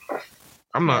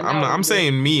 I'm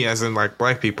saying me as in like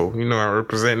black people. You know, I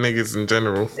represent niggas in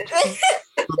general.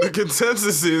 The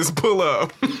consensus is pull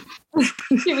up.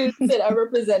 She said I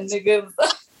represent niggas.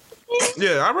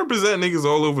 Yeah, I represent niggas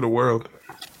all over the world.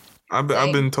 I've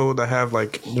been told I have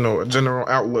like, you know, a general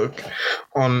outlook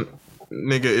on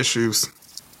nigga issues.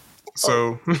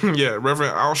 So yeah,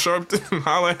 Reverend Al Sharpton,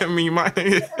 holla at me, my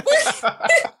nigga.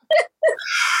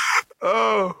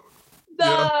 Oh,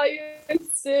 nah, you're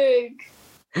sick.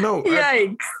 No,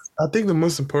 yikes! I think the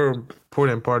most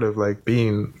important part of like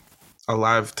being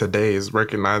alive today is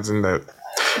recognizing that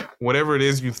whatever it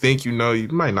is you think you know, you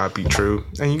might not be true,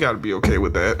 and you got to be okay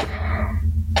with that.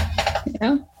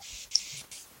 Yeah.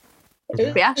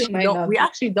 We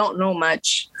actually don't know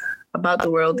much about the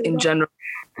world in general.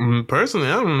 Personally,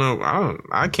 I don't know.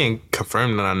 I can't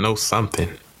confirm that I know something.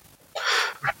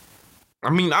 I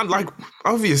mean, I like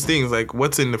obvious things like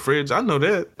what's in the fridge. I know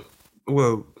that.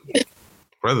 Well,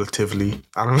 relatively.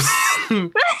 I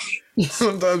don't.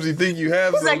 Sometimes you think you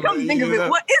have. Like, come think of it.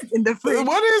 What is in the fridge?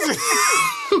 What is it?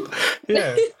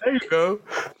 Yeah, there you go.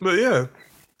 But yeah,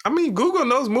 I mean, Google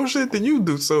knows more shit than you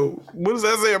do. So what does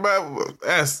that say about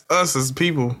us as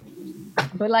people?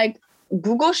 But like,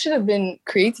 Google should have been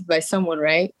created by someone,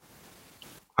 right?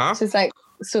 Huh? So it's like,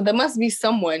 so there must be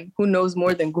someone who knows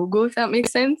more than Google, if that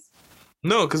makes sense.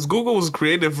 No, because Google was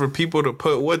created for people to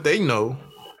put what they know.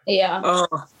 Yeah.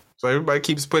 So everybody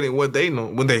keeps putting what they know,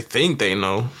 when they think they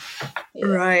know. Yeah.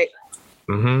 Right.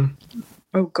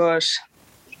 Oh, gosh.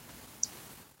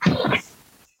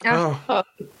 Oh,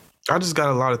 I just got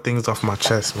a lot of things off my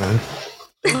chest, man.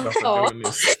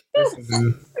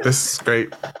 This is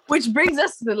great. Which brings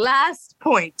us to the last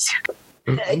point.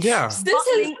 Yeah.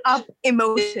 Bottling up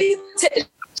emotions.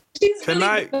 Can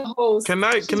I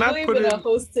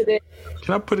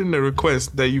put in a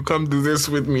request that you come do this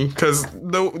with me? Because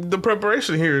the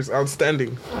preparation here is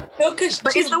outstanding. No, but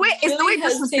it's the way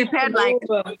this was prepared. Like,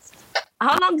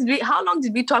 how long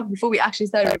did we talk before we actually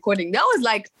started recording? That was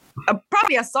like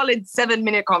probably a solid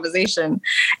 7-minute conversation.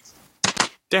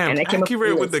 Damn,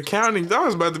 accurate with the counting. That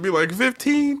was about to be like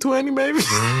 15, 20 maybe.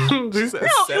 No,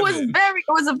 it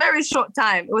was a very short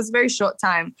time. It was a very short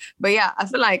time. But yeah, I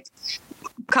feel like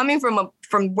coming from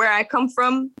where I come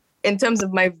from, in terms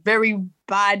of my very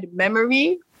bad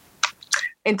memory,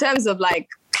 in terms of like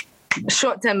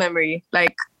short-term memory,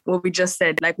 like what we just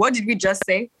said, like what did we just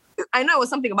say? I know it was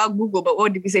something about Google, but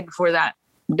what did we say before that?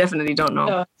 Definitely don't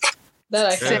know. That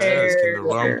I can't. Asking the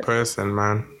wrong person,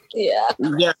 man.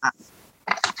 Yeah.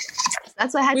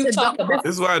 That's why I had to talk about.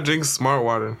 This is why I drink smart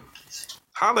water.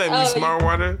 Holla at me, smart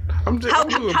water. How's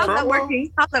that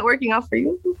working? How's that working out for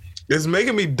you? It's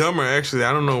making me dumber, actually.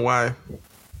 I don't know why.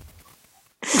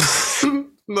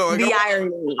 No, like the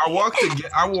irony.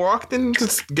 I walked into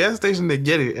the gas station to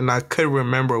get it, and I couldn't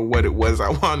remember what it was I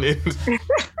wanted. So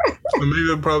maybe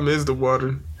the problem is the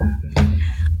water.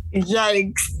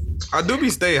 Yikes! I do be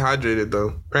staying hydrated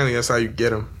though. Apparently, that's how you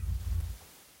get them.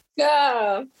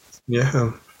 Yeah.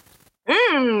 Yeah.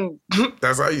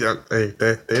 That's how you. Hey,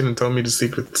 they didn't tell me the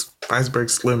secrets. Iceberg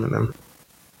Slim in them.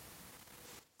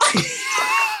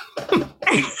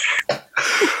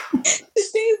 The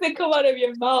things that come out of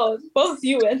your mouth, both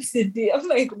you and Cindy. I'm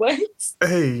like, what?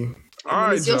 Hey, all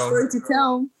right, it's your story to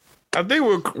tell. I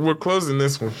think we're closing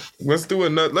this one. Let's do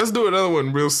another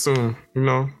one real soon. You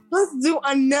know. Let's do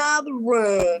another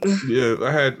one. Yeah,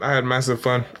 I had massive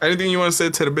fun. Anything you want to say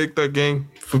to the Big Thug gang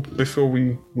before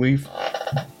we leave?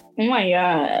 Oh my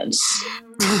gosh.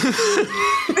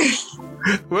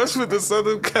 What's with the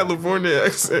Southern California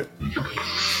accent?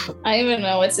 I don't even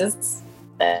know. It's just,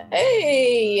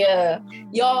 hey,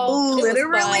 y'all.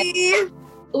 Literally.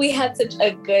 We had such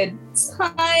a good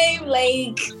time.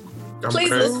 Like,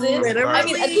 Please listen. I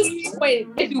mean, at this point,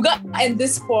 if you got in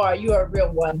this far, you are a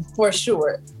real one for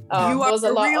sure. You are a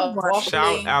real one.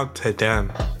 Shout out to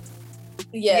them.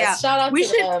 Yes, shout out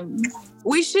to them.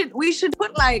 We should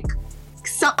put like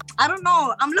some. I don't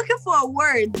know. I'm looking for a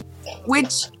word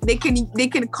which they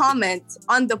can comment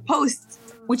on the post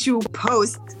which you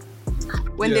post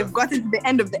when they've gotten to the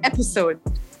end of the episode.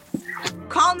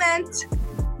 Comment.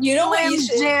 You know what?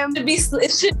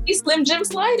 It should be Slim Jim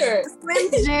Slider.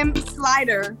 Slim Jim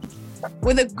Slider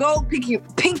with a gold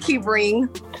pinky ring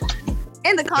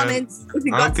in the comments. If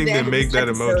you I don't think they make that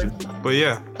emoji, but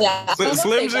yeah.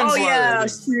 Slim Jim Slider. Oh yeah,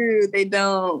 true. They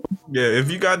don't. Yeah, if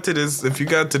you got to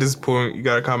this point, you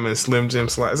gotta comment Slim Jim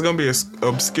Slider. It's gonna be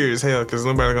obscure as hell because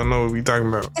nobody gonna know what we talking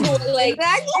about.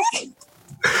 Exactly.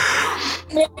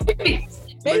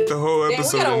 Make the whole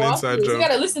episode an inside joke. You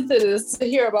gotta listen to this to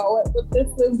hear about what this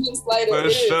Slim Jim Slider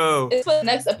is. For sure. It's for the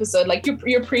next episode. Like you're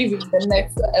previewing the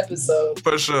next episode.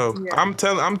 For sure. Yeah. I'm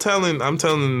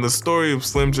telling the story of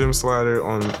Slim Jim Slider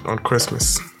on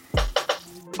Christmas.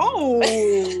 Oh,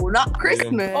 not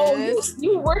Christmas. Oh,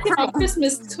 you working on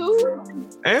Christmas too?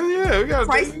 And yeah, we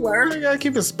gotta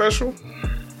keep it special.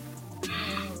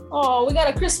 Oh, we got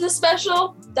a Christmas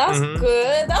special? That's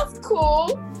good. That's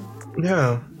cool.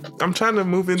 Yeah. I'm trying to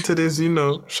move into this,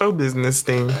 show business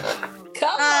thing.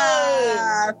 Come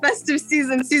on. Festive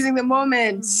season, seizing the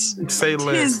moment. Say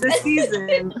less. Tis the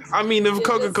season. I mean, if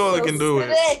Coca-Cola can do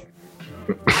it.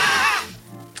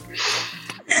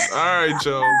 All right,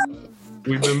 y'all.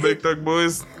 We've been Big Duck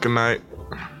Boys. Good night.